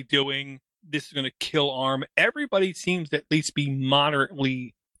 What are they doing? This is going to kill ARM. Everybody seems to at least be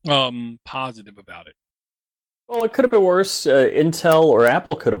moderately positive about it. Well, it could have been worse. Intel or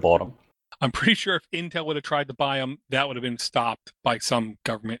Apple could have bought them. I'm pretty sure if Intel would have tried to buy them, that would have been stopped by some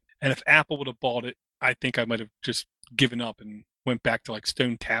government. And if Apple would have bought it, I think I might have just given up and went back to like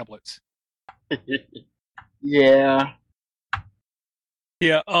stone tablets. Yeah.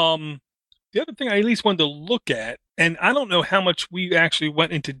 Yeah. The other thing I at least wanted to look at, and I don't know how much we actually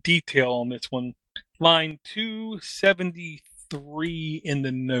went into detail on this one, line 273 in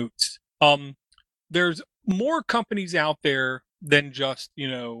the notes. There's more companies out there than just,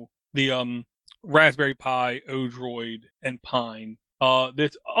 the Raspberry Pi, Odroid, and Pine.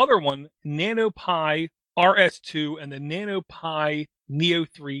 This other one, NanoPi RS2 and the NanoPi Neo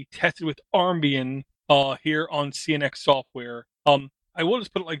 3, tested with Armbian here on CNX software. I will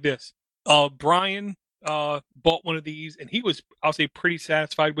just put it like this. Brian bought one of these, and he was, I'll say, pretty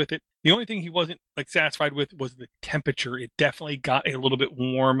satisfied with it. The only thing he wasn't satisfied with was the temperature. It definitely got a little bit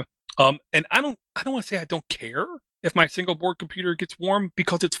warm. And I don't want to say I don't care if my single board computer gets warm,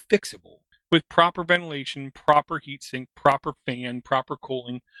 because it's fixable with proper ventilation, proper heatsink, proper fan, proper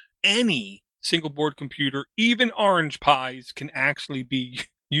cooling. Any single board computer, even Orange Pis, can actually be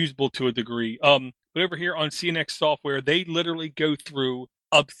usable to a degree. But over here on CNX software, they literally go through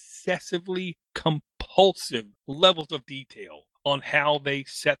obsessively compulsive levels of detail on how they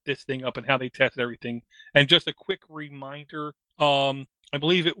set this thing up and how they test everything. And just a quick reminder, I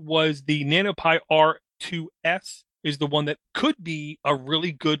believe it was the NanoPi R2S is the one that could be a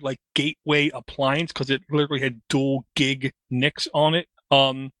really good gateway appliance, because it literally had dual gig NICs on it.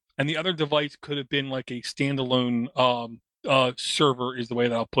 And the other device could have been like a standalone server, is the way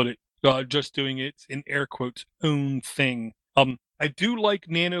that I'll put it. Just doing its, in air quotes, own thing. I do like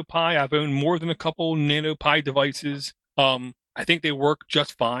NanoPi. I've owned more than a couple NanoPi devices. I think they work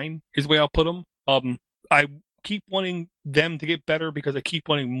just fine, is the way I'll put them. I keep wanting them to get better because I keep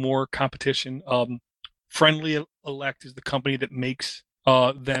wanting more competition. Friendly Elect is the company that makes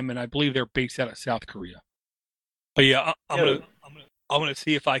them, and I believe they're based out of South Korea. But yeah, I'm gonna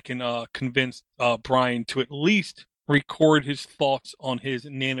see if I can convince Brian to at least record his thoughts on his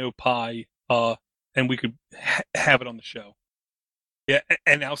NanoPi and we could have it on the show. Yeah,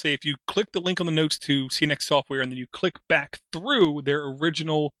 and I'll say if you click the link on the notes to CNX Software and then you click back through their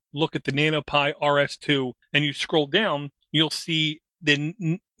original look at the NanoPi RS2 and you scroll down, you'll see the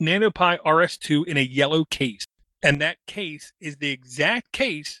NanoPi RS2 in a yellow case. And that case is the exact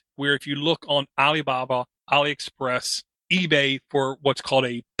case where if you look on Alibaba, AliExpress, eBay for what's called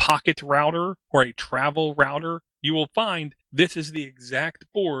a pocket router or a travel router, you will find this is the exact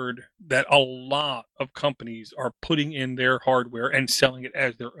board that a lot of companies are putting in their hardware and selling it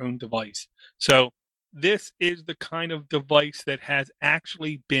as their own device. So this is the kind of device that has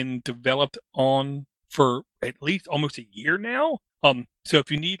actually been developed on for at least almost a year now. So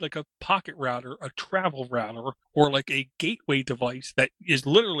if you need like a pocket router, a travel router, or like a gateway device that is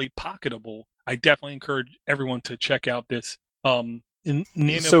literally pocketable, I definitely encourage everyone to check out this NanoPi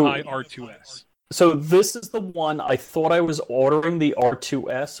R2S. So this is the one, I thought I was ordering the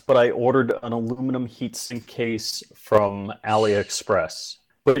R2S, but I ordered an aluminum heatsink case from AliExpress.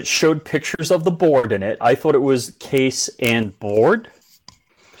 But it showed pictures of the board in it. I thought it was case and board.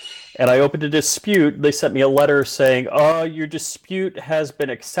 And I opened a dispute. They sent me a letter saying, your dispute has been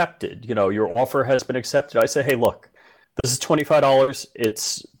accepted. You know, your offer has been accepted. I said, hey, look, this is $25.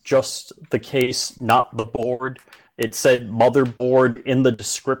 It's just the case, not the board. It said motherboard in the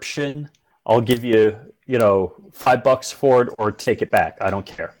description. I'll give you, $5 for it or take it back. I don't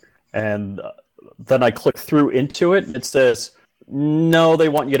care. And then I click through into it and it says, no, they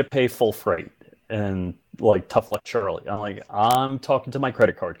want you to pay full freight. And like, tough luck, Charlie. I'm like, I'm talking to my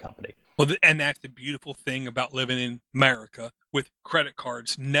credit card company. Well, and that's the beautiful thing about living in America with credit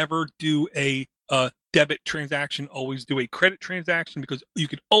cards. Never do a debit transaction, always do a credit transaction, because you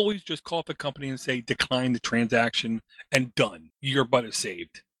could always just call up the company and say, decline the transaction, and done. Your butt is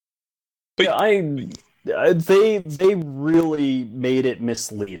saved. But yeah, they really made it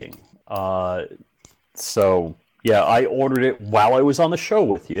misleading. So yeah, I ordered it while I was on the show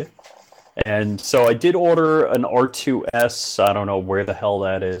with you. And so I did order an R2S. I don't know where the hell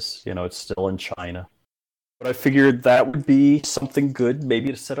that is. It's still in China. But I figured that would be something good, maybe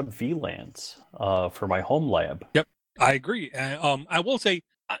to set up VLANs for my home lab. Yep, I agree. I will say,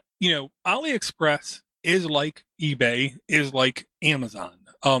 AliExpress is like eBay, is like Amazon.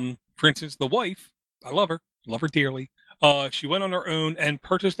 For instance, the wife, I love her dearly. She went on her own and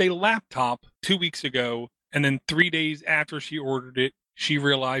purchased a laptop 2 weeks ago. And then 3 days after she ordered it, she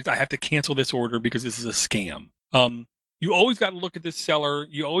realized I have to cancel this order because this is a scam. You always got to look at this seller.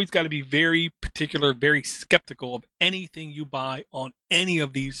 You always got to be very particular, very skeptical of anything you buy on any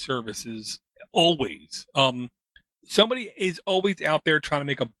of these services. Always. Somebody is always out there trying to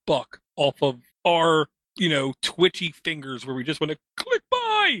make a buck off of our, twitchy fingers where we just want to click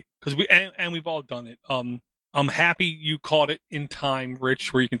buy because we've all done it. I'm happy you caught it in time,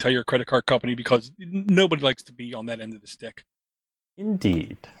 Rich, where you can tell your credit card company because nobody likes to be on that end of the stick.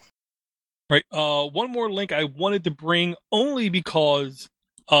 Indeed. Right. One more link I wanted to bring only because,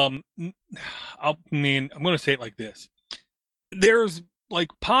 I'm going to say it like this. There's like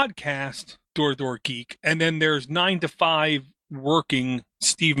podcast Door Geek, and then there's 9 to 5 working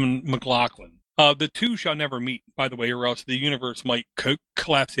Stephen McLaughlin. The two shall never meet, by the way, or else the universe might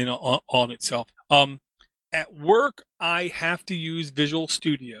collapse in on itself. At work, I have to use Visual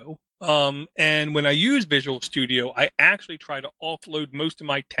Studio. And when I use Visual Studio, I actually try to offload most of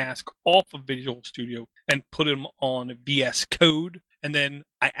my tasks off of Visual Studio and put them on VS Code. And then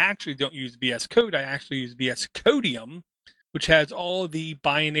I actually don't use VS Code. I actually use VS Codium, which has all the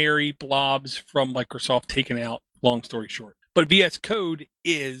binary blobs from Microsoft taken out, long story short. But VS Code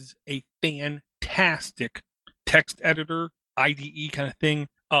is a fantastic text editor, IDE kind of thing.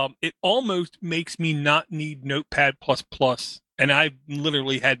 It almost makes me not need Notepad++. And I've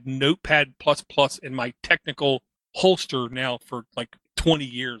literally had Notepad++ in my technical holster now for like 20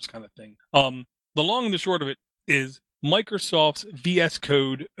 years kind of thing. The long and the short of it is Microsoft's VS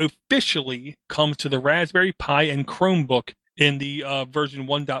Code officially comes to the Raspberry Pi and Chromebook in the version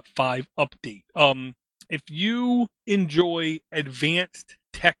 1.5 update. If you enjoy advanced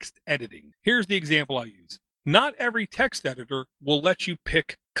text editing, here's the example I use. Not every text editor will let you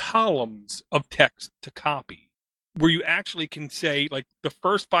pick columns of text to copy, where you actually can say, like, the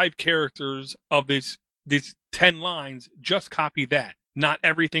first 5 characters of these 10 lines, just copy that. Not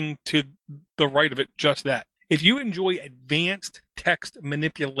everything to the right of it, just that. If you enjoy advanced text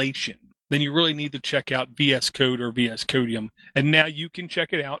manipulation, then you really need to check out VS Code or VS Codium. And now you can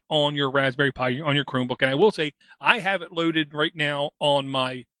check it out on your Raspberry Pi, on your Chromebook. And I will say, I have it loaded right now on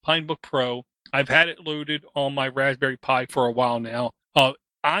my Pinebook Pro. I've had it loaded on my Raspberry Pi for a while now.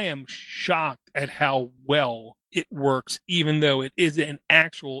 I am shocked at how well it works, even though it is an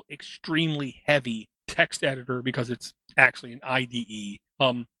actual extremely heavy text editor because it's actually an IDE.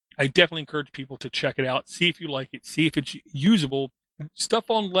 I definitely encourage people to check it out, see if you like it, see if it's usable. Stuff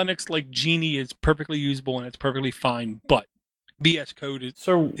on Linux like Genie is perfectly usable and it's perfectly fine, but VS Code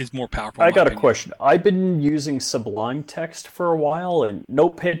is more powerful. I got a question. I've been using Sublime Text for a while, and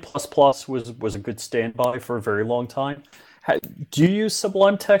Notepad++ was a good standby for a very long time. Do you use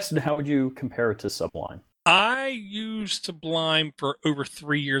Sublime Text, and how would you compare it to Sublime? I used Sublime for over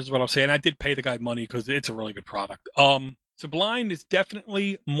 3 years, is what I'll say, and I did pay the guy money because it's a really good product. Sublime is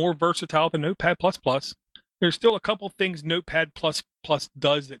definitely more versatile than Notepad++. There's still a couple things Notepad++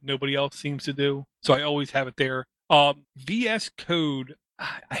 does that nobody else seems to do, so I always have it there. VS Code,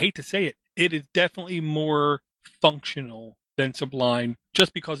 I hate to say it, it is definitely more functional than Sublime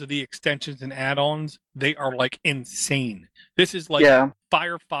just because of the extensions and add-ons. They are like insane. This is like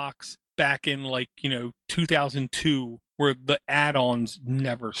Firefox back in 2002 where the add-ons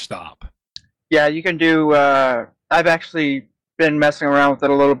never stop. Yeah, you can do, I've actually been messing around with it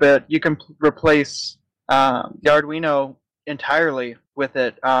a little bit. You can replace the Arduino entirely with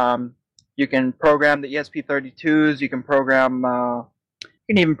it. You can program the ESP32s. You can program. You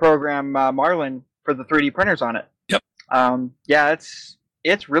can even program Marlin for the 3D printers on it. Yep. Yeah,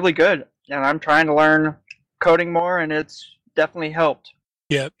 it's really good, and I'm trying to learn coding more, and it's definitely helped.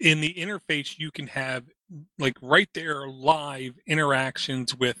 Yeah, in the interface, you can have right there live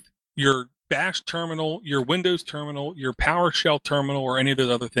interactions with your Bash terminal, your Windows terminal, your PowerShell terminal, or any of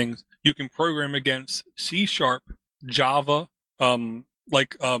those other things. You can program against C#, Java, the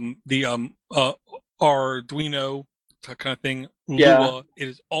Arduino kind of thing, Lua. It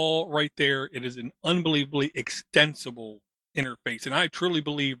is all right there. It is an unbelievably extensible interface, and I truly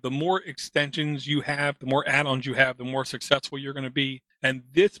believe the more extensions you have, the more add-ons you have, the more successful you're going to be. And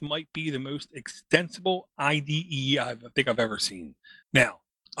this might be the most extensible IDE I think I've ever seen. Now,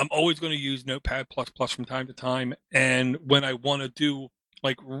 I'm always going to use Notepad++ from time to time, and when I want to do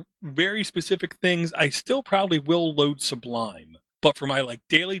very specific things, I still probably will load Sublime. But for my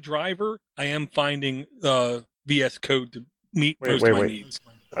daily driver, I am finding VS Code to meet most of my needs.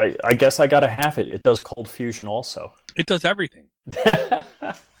 I guess I gotta have it. It does Cold Fusion also. It does everything.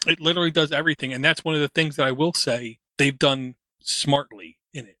 It literally does everything, and that's one of the things that I will say they've done smartly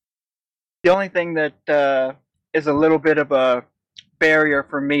in it. The only thing that is a little bit of a barrier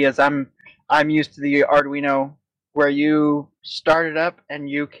for me is I'm used to the Arduino where you start it up and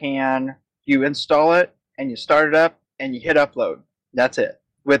you install it and you start it up and you hit upload. That's it.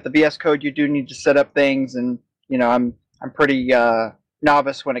 With the VS Code, you do need to set up things, and I'm pretty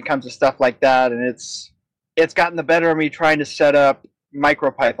novice when it comes to stuff like that, and it's gotten the better of me trying to set up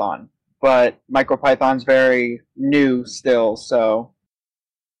MicroPython, but MicroPython's very new still, so.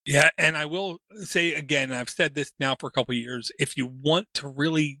 Yeah, and I will say again, I've said this now for a couple of years, if you want to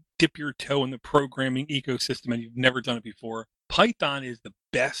really dip your toe in the programming ecosystem and you've never done it before, Python is the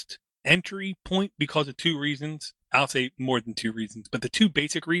best entry point because of two reasons. I'll say more than two reasons, but the two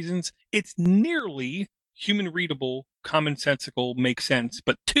basic reasons: it's nearly human readable, commonsensical, makes sense.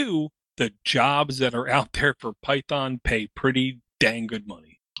 But two, the jobs that are out there for Python pay pretty dang good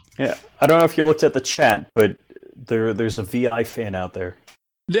money. Yeah, I don't know if you looked at the chat, but there's a VI fan out there.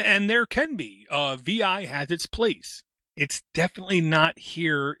 And there can be. VI has its place. It's definitely not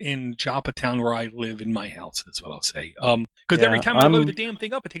here in Joppatown where I live in my house, is what I'll say. Because every time I load the damn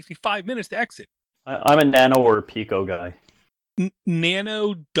thing up, it takes me 5 minutes to exit. I'm a Nano or a Pico guy.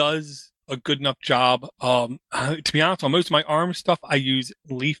 Nano does a good enough job. To be honest, on most of my ARM stuff, I use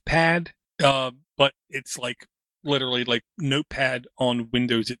LeafPad, but it's literally like Notepad on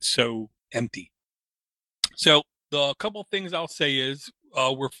Windows. It's so empty. So the couple things I'll say is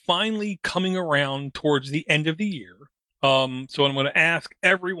we're finally coming around towards the end of the year. So what I'm going to ask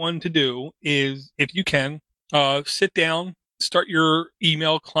everyone to do is, if you can, sit down, start your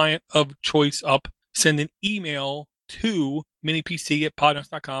email client of choice up, send an email to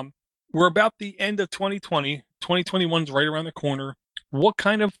minipc@podnutz.com. We're about the end of 2020. 2021's right around the corner. What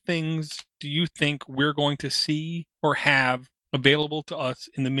kind of things do you think we're going to see or have available to us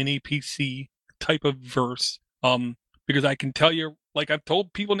in the mini PC type of verse? Because I can tell you, like I've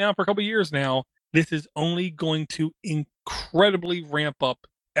told people now for a couple of years now, this is only going to incredibly ramp up.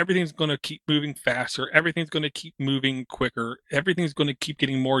 Everything's going to keep moving faster. Everything's going to keep moving quicker. Everything's going to keep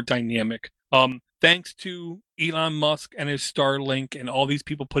getting more dynamic. Thanks to Elon Musk and his Starlink and all these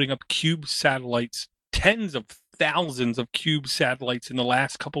people putting up Cube satellites, tens of thousands of Cube satellites in the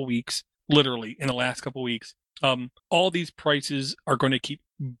last couple weeks, literally in the last couple weeks. All these prices are going to keep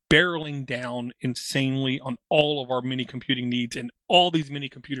barreling down insanely on all of our mini computing needs, and all these mini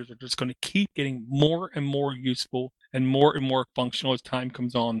computers are just going to keep getting more and more useful and more functional as time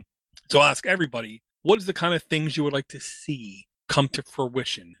comes on. So I'll ask everybody, what is the kind of things you would like to see come to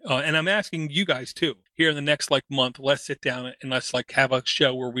fruition? And I'm asking you guys too. Here in the next month, let's sit down and let's have a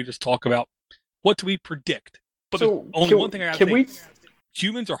show where we just talk about what do we predict. But So only one thing I can think: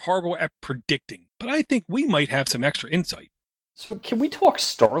 humans are horrible at predicting, but I think we might have some extra insight. So can we talk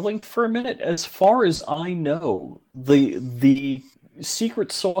Starlink for a minute? As far as I know, the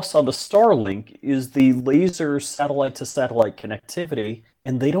secret sauce on the Starlink is the laser satellite to satellite connectivity,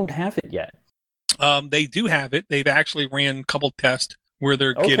 and they don't have it yet. They do have it. They've actually ran a couple tests where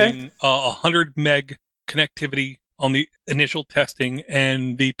they're Okay. getting 100 meg connectivity on the initial testing,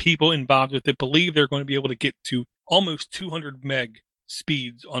 and the people involved with it believe they're going to be able to get to almost 200 meg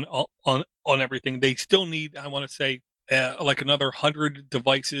speeds on everything. They still need, I want to say, another 100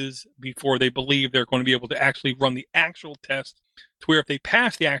 devices before they believe they're going to be able to actually run the actual test, to where if they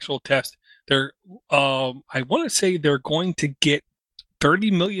pass the actual test, they're I want to say they're going to get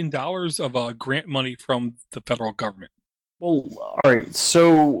 $30 million of grant money from the federal government. Well, all right.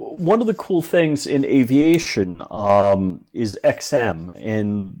 So one of the cool things in aviation is XM,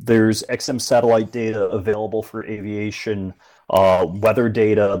 and there's XM satellite data available for aviation, weather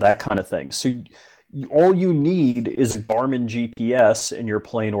data, that kind of thing. So all you need is a Garmin GPS in your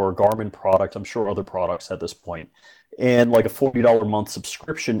plane, or a Garmin product. I'm sure other products at this point, and like a $40 a month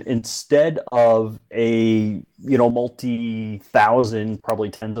subscription instead of a multi-thousand,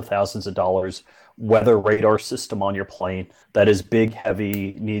 probably tens of thousands of dollars weather radar system on your plane that is big,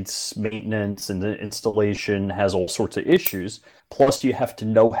 heavy, needs maintenance, and the installation has all sorts of issues. Plus, you have to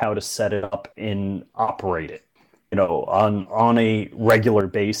know how to set it up and operate it, on a regular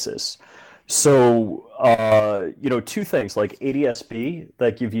basis. So, two things like ADS-B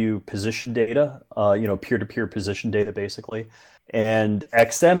that give you position data, peer-to-peer position data, basically, and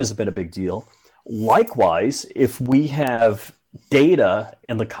XM has been a big deal. Likewise, if we have data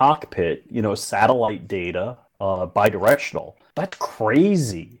in the cockpit, satellite data, bidirectional, that's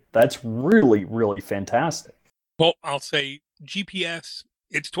crazy. That's really, really fantastic. Well, I'll say GPS.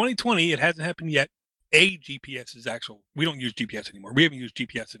 It's 2020. It hasn't happened yet. A GPS is actual. We don't use GPS anymore. We haven't used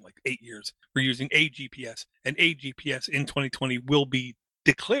GPS in 8 years. We're using a GPS, and a GPS in 2020 will be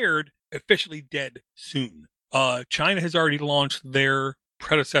declared officially dead soon. China has already launched their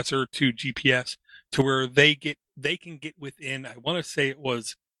predecessor to GPS, to where they can get within, I want to say it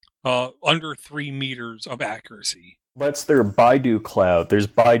was under 3 meters of accuracy. That's their Baidu cloud. There's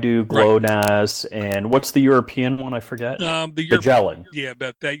Baidu, GLONASS, and what's the European one? I forget. Magellan. Yeah,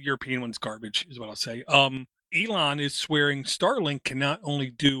 but that European one's garbage, is what I'll say. Elon is swearing Starlink can not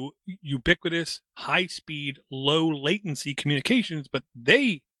only do ubiquitous, high-speed, low-latency communications, but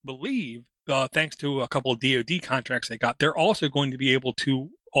they believe, thanks to a couple of DoD contracts they got, they're also going to be able to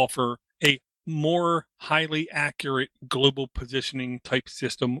offer a more highly accurate global positioning type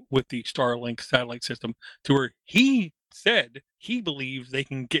system with the Starlink satellite system, to where he said he believes they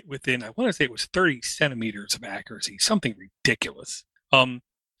can get within, I want to say it was 30 centimeters of accuracy, something ridiculous.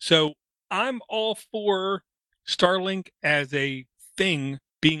 So I'm all for Starlink as a thing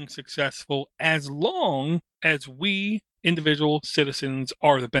being successful, as long as we individual citizens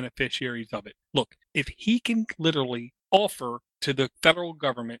are the beneficiaries of it. Look, if he can literally offer to the federal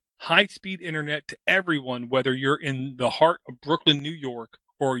government high-speed internet to everyone, whether you're in the heart of Brooklyn, New York,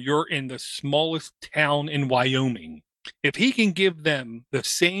 or you're in the smallest town in Wyoming, if he can give them the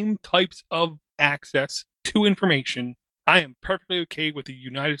same types of access to information, I am perfectly okay with the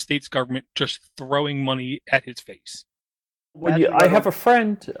United States government just throwing money at his face. I have a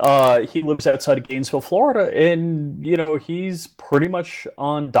friend, he lives outside of Gainesville, Florida, and, he's pretty much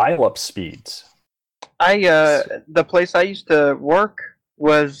on dial-up speeds. The place I used to work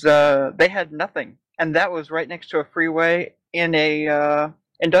was, they had nothing. And that was right next to a freeway in a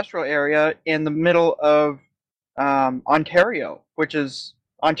industrial area in the middle of Ontario, which is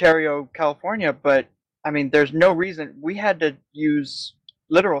Ontario, California. But, there's no reason. We had to use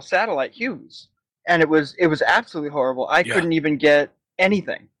literal satellite hues. And it was absolutely horrible. I couldn't even get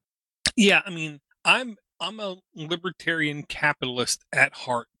anything. Yeah, I'm a libertarian capitalist at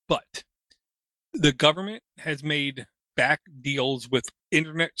heart, but the government has made back deals with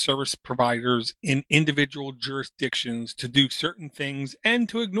internet service providers in individual jurisdictions to do certain things and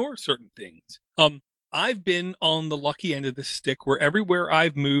to ignore certain things. I've been on the lucky end of the stick where everywhere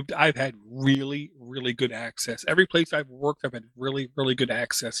I've moved, I've had really, really good access. Every place I've worked, I've had really, really good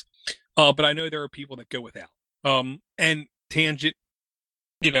access. But I know there are people that go without. And tangent,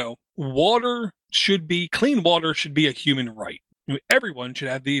 water clean water should be a human right. Everyone should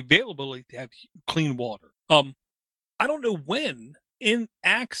have the availability to have clean water. I don't know when in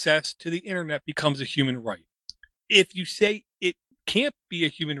access to the internet becomes a human right. If you say it can't be a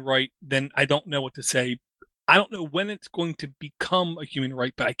human right, then I don't know what to say. I don't know when it's going to become a human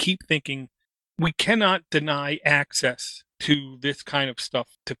right, but I keep thinking we cannot deny access to this kind of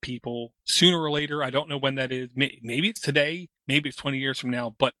stuff to people sooner or later. I don't know when that is. Maybe it's today, maybe it's 20 years from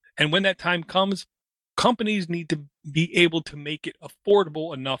now, and when that time comes, companies need to be able to make it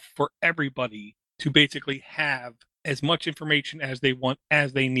affordable enough for everybody to basically have as much information as they want,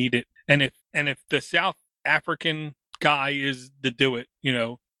 as they need it. And if the South African guy is to do it,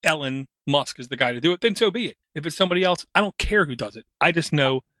 Elon Musk is the guy to do it, then so be it. If it's somebody else, I don't care who does it. I just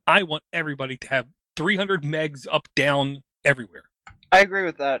know I want everybody to have 300 megs up, down, everywhere. I agree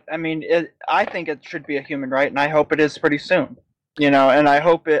with that. I mean, I think it should be a human right, and I hope it is pretty soon. And I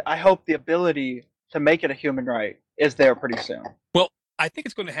hope the ability to make it a human right is there pretty soon. Well, I think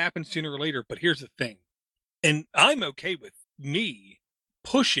it's going to happen sooner or later, but here's the thing. And I'm okay with me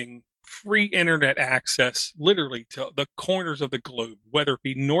pushing free internet access literally to the corners of the globe, whether it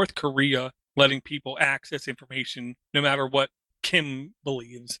be North Korea letting people access information no matter what Kim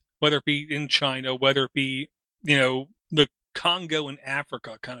believes, whether it be in China, whether it be, the Congo in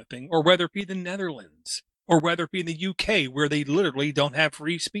Africa kind of thing, or whether it be the Netherlands, or whether it be in the UK where they literally don't have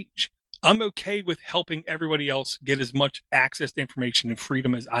free speech. I'm okay with helping everybody else get as much access to information and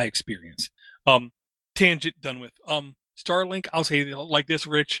freedom as I experience. Tangent done with. Starlink, I'll say it like this,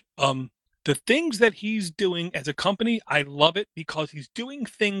 Rich. The things that he's doing as a company, I love it because he's doing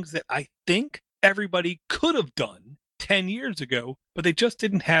things that I think everybody could have done 10 years ago, but they just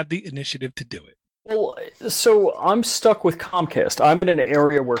didn't have the initiative to do it. Well, so I'm stuck with Comcast. I'm in an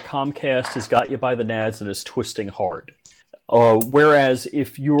area where Comcast has got you by the nads and is twisting hard. Whereas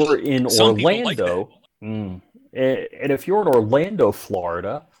if you're in Orlando, and if you're in Orlando,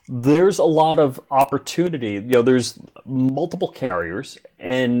 Florida, there's a lot of opportunity. There's multiple carriers,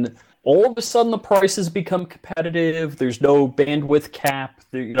 and all of a sudden the prices become competitive. There's no bandwidth cap.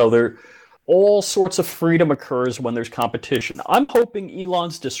 There all sorts of freedom occurs when there's competition. I'm hoping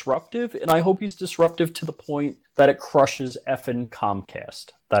Elon's disruptive, and I hope he's disruptive to the point that it crushes effing Comcast.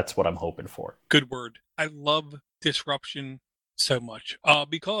 That's what I'm hoping for. Good word. I love disruption so much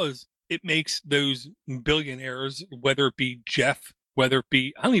because it makes those billionaires, whether it be Jeff, whether it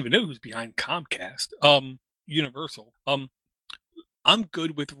be, I don't even know who's behind Comcast, Universal. I'm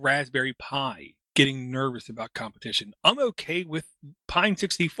good with Raspberry Pi getting nervous about competition. I'm okay with Pine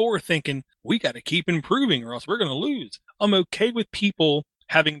 64 thinking we got to keep improving or else we're going to lose. I'm okay with people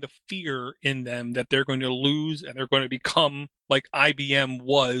having the fear in them that they're going to lose and they're going to become like IBM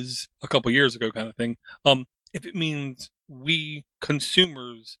was a couple years ago kind of thing. If it means we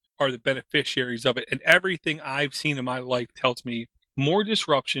consumers are the beneficiaries of it. And everything I've seen in my life tells me more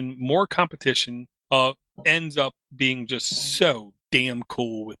disruption, more competition ends up being just so damn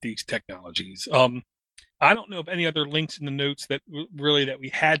cool with these technologies. I don't know of any other links in the notes that we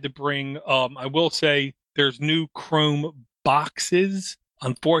had to bring. I will say there's new Chrome boxes.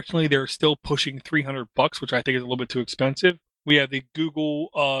 Unfortunately, they're still pushing $300, which I think is a little bit too expensive. We have the Google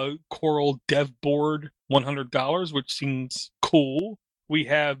Coral Dev Board, $100, which seems cool. We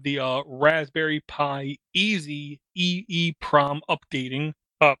have the Raspberry Pi Easy EEPROM updating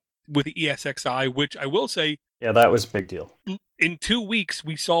with the ESXi, which I will say, yeah, that was a big deal. In 2 weeks,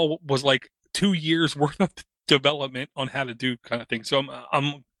 we saw was like 2 years worth of development on how to do kind of thing. So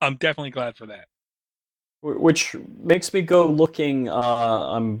I'm definitely glad for that. Which makes me go looking.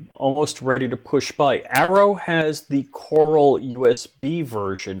 I'm almost ready to push by. Arrow has the Coral USB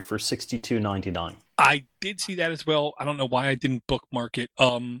version for $62.99. I did see that as well. I don't know why I didn't bookmark it.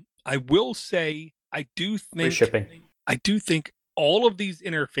 I will say I do think free shipping. I do think all of these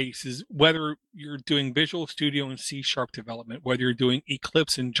interfaces, whether you're doing Visual Studio and C# development, whether you're doing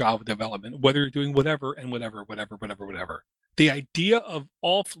Eclipse and Java development, whether you're doing whatever, the idea of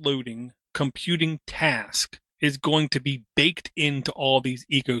offloading computing task is going to be baked into all these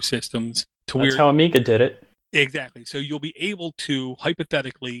ecosystems. That's how Amiga did it. Exactly. So you'll be able to,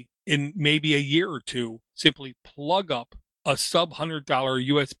 hypothetically, in maybe a year or two, simply plug up a sub-$100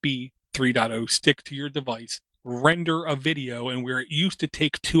 USB 3.0 stick to your device, render a video, and where it used to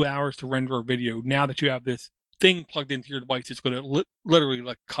take 2 hours to render a video, now that you have this thing plugged into your device, it's going to literally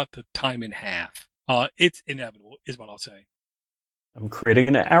cut the time in half. It's inevitable, is what I'll say. I'm creating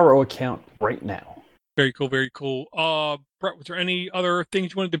an Arrow account right now. Very cool, very cool. Brett, was there any other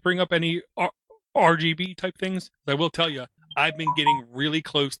things you wanted to bring up? Any RGB type things? I will tell you, I've been getting really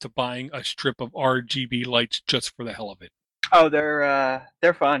close to buying a strip of RGB lights just for the hell of it. Oh,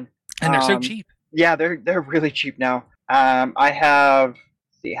 they're fun. And they're so cheap. Yeah, they're really cheap now. I have,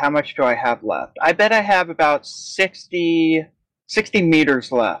 see, how much do I have left? I bet I have about 60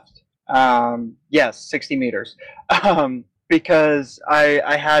 meters left. Yes, 60 meters. Because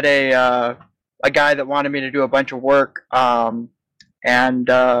I had a guy that wanted me to do a bunch of work, and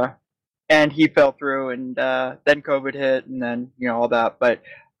he fell through, and then COVID hit, and then all that. But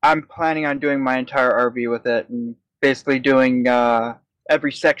I'm planning on doing my entire RV with it, and basically doing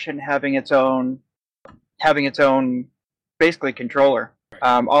every section having its own basically controller.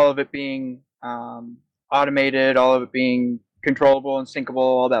 All of it being automated, all of it being controllable and syncable,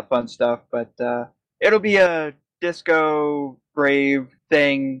 all that fun stuff. But it'll be a disco rave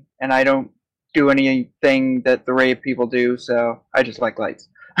thing, and I don't do anything that the rave people do, so I just like lights.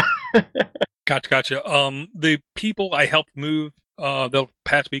 Gotcha. The people I helped move the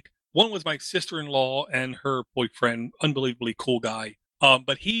past week, one was my sister-in-law and her boyfriend, unbelievably cool guy.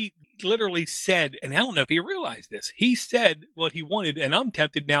 But he literally said, and I don't know if he realized this, he said what he wanted, and I'm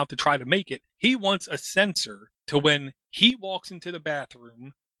tempted now to try to make it. He wants a sensor to when he walks into the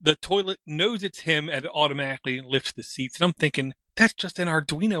bathroom, the toilet knows it's him and it automatically lifts the seats. And I'm thinking, that's just an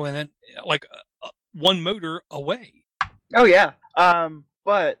Arduino and then like one motor away. Oh, yeah.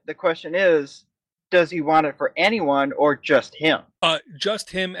 But the question is, does he want it for anyone or just him?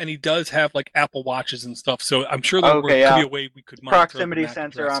 Just him, and he does have like Apple Watches and stuff. So I'm sure there could be a way we could monitor proximity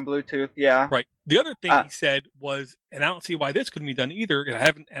sensor on Bluetooth. Yeah, right. The other thing he said was, and I don't see why this couldn't be done either.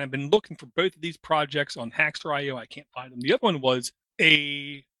 And I've been looking for both of these projects on Hackster.io. I can't find them. The other one was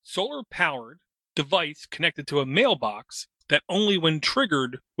a solar-powered device connected to a mailbox that only when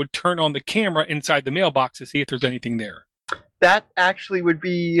triggered would turn on the camera inside the mailbox to see if there's anything there. That actually would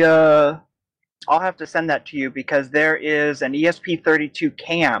be. I'll have to send that to you because there is an ESP32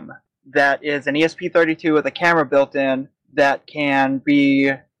 cam that is an ESP32 with a camera built in that can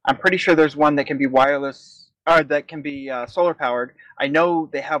be. I'm pretty sure there's one that can be wireless or that can be solar powered. I know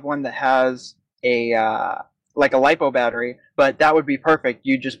they have one that has a like a LiPo battery, but that would be perfect.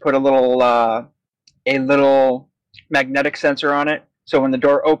 You just put a little magnetic sensor on it, so when the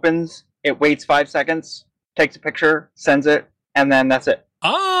door opens, it waits 5 seconds, takes a picture, sends it, and then that's it.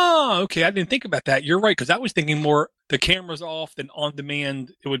 Ah, okay. I didn't think about that. You're right, because I was thinking more the camera's off, then on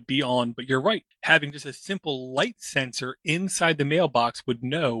demand it would be on. But you're right. Having just a simple light sensor inside the mailbox would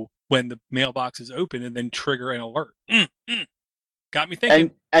know when the mailbox is open and then trigger an alert. Got me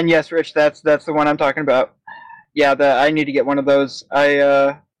thinking. And yes, Rich, that's the one I'm talking about. Yeah, I need to get one of those.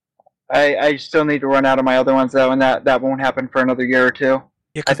 I still need to run out of my other ones though, and that won't happen for another year or two.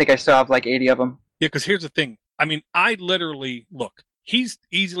 Yeah, I think I still have like 80 of them. Yeah, because here's the thing. I mean, I literally look. He's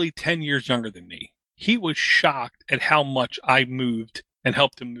easily 10 years younger than me. He was shocked at how much I moved and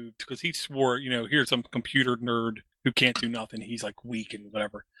helped him move because he swore, here's some computer nerd who can't do nothing. He's like weak and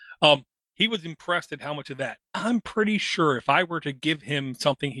whatever. He was impressed at how much of that. I'm pretty sure if I were to give him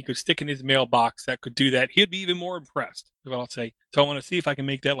something he could stick in his mailbox that could do that, he'd be even more impressed, is what I'll say. So I want to see if I can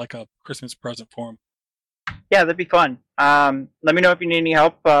make that like a Christmas present for him. Yeah, that'd be fun. Let me know if you need any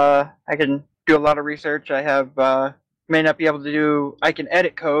help. I can do a lot of research. I have... may not be able to do. I can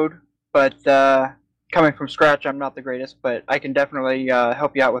edit code, but coming from scratch, I'm not the greatest. But I can definitely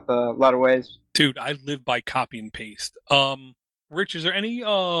help you out with a lot of ways. Dude, I live by copy and paste. Rich, is there any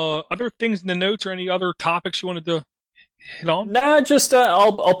other things in the notes or any other topics you wanted to hit on? Nah, just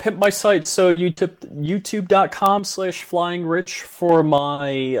I'll pimp my site. So youtube.com/flyingrich for my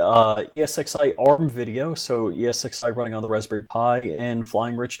ESXi ARM video. So ESXi running on the Raspberry Pi, and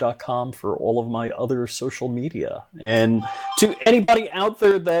flyingrich.com for all of my other social media. And to anybody out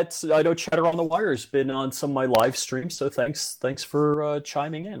there that's, I know Chatter on the Wire has been on some of my live streams, so thanks for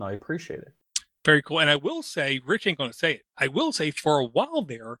chiming in. I appreciate it. Very cool. And I will say, Rich ain't going to say it. I will say for a while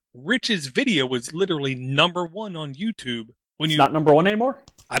there, Rich's video was literally number one on YouTube. It's not number one anymore?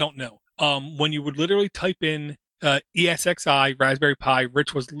 I don't know. When you would literally type in ESXi, Raspberry Pi,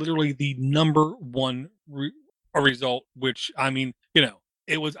 Rich was literally the number one result, which, I mean,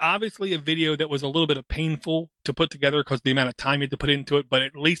 it was obviously a video that was a little bit of painful to put together because the amount of time you had to put into it, but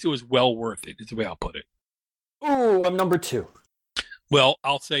at least it was well worth it, is the way I'll put it. Ooh, I'm number two. Well,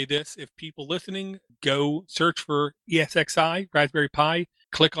 I'll say this. If people listening, go search for ESXi, Raspberry Pi,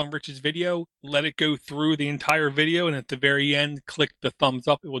 click on Rich's video, let it go through the entire video, and at the very end, click the thumbs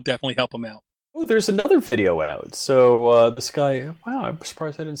up. It will definitely help them out. Oh, there's another video out. So this guy, wow, I'm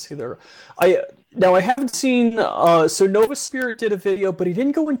surprised I didn't see there. I haven't seen, so Nova Spirit did a video, but he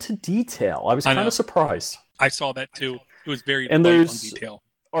didn't go into detail. I was kind of surprised. I saw that too. It was very light on detail.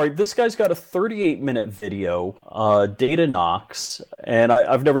 All right, this guy's got a 38-minute video, Data Knox, and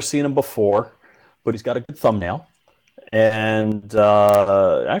I've never seen him before, but he's got a good thumbnail. And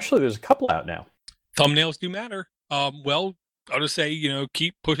actually, there's a couple out now. thumbnails do matter. Well, I'll just say,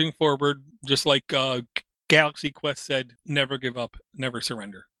 keep pushing forward, just like Galaxy Quest said, never give up, never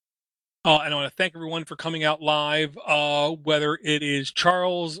surrender. And I want to thank everyone for coming out live, whether it is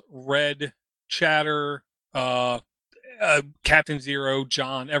Charles, Red, Chatter, Captain Zero,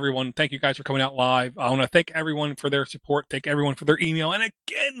 John, everyone. Thank you guys for coming out live. I want to thank everyone for their support. Thank everyone for their email. And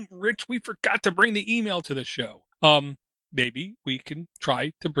again, Rich, we forgot to bring the email to the show. Maybe we can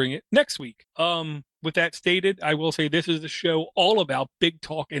try to bring it next week. With that stated, I will say this is the show all about big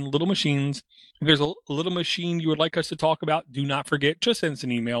talk and little machines. If there's a little machine you would like us to talk about, do not forget, just send us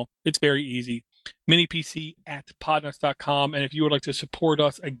an email. It's very easy. minipc@podnuts.com. And if you would like to support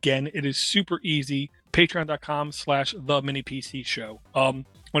us, again, it is super easy. patreon.com/theminipcshow. I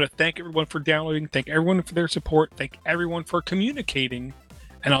want to thank everyone for downloading. Thank everyone for their support. Thank everyone for communicating.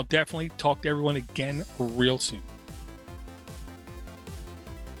 And I'll definitely talk to everyone again real soon.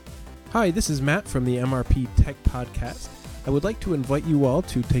 Hi, this is Matt from the MRP Tech Podcast. I would like to invite you all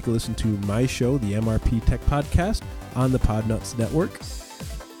to take a listen to my show, the MRP Tech Podcast, on the Podnuts Network.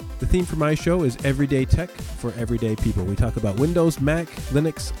 The theme for my show is Everyday Tech for Everyday People. We talk about Windows, Mac,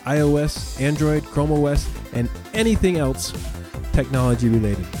 Linux, iOS, Android, Chrome OS, and anything else technology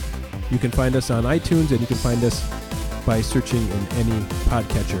related. You can find us on iTunes, and you can find us by searching in any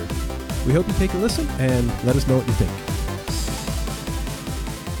podcatcher. We hope you take a listen and let us know what you think.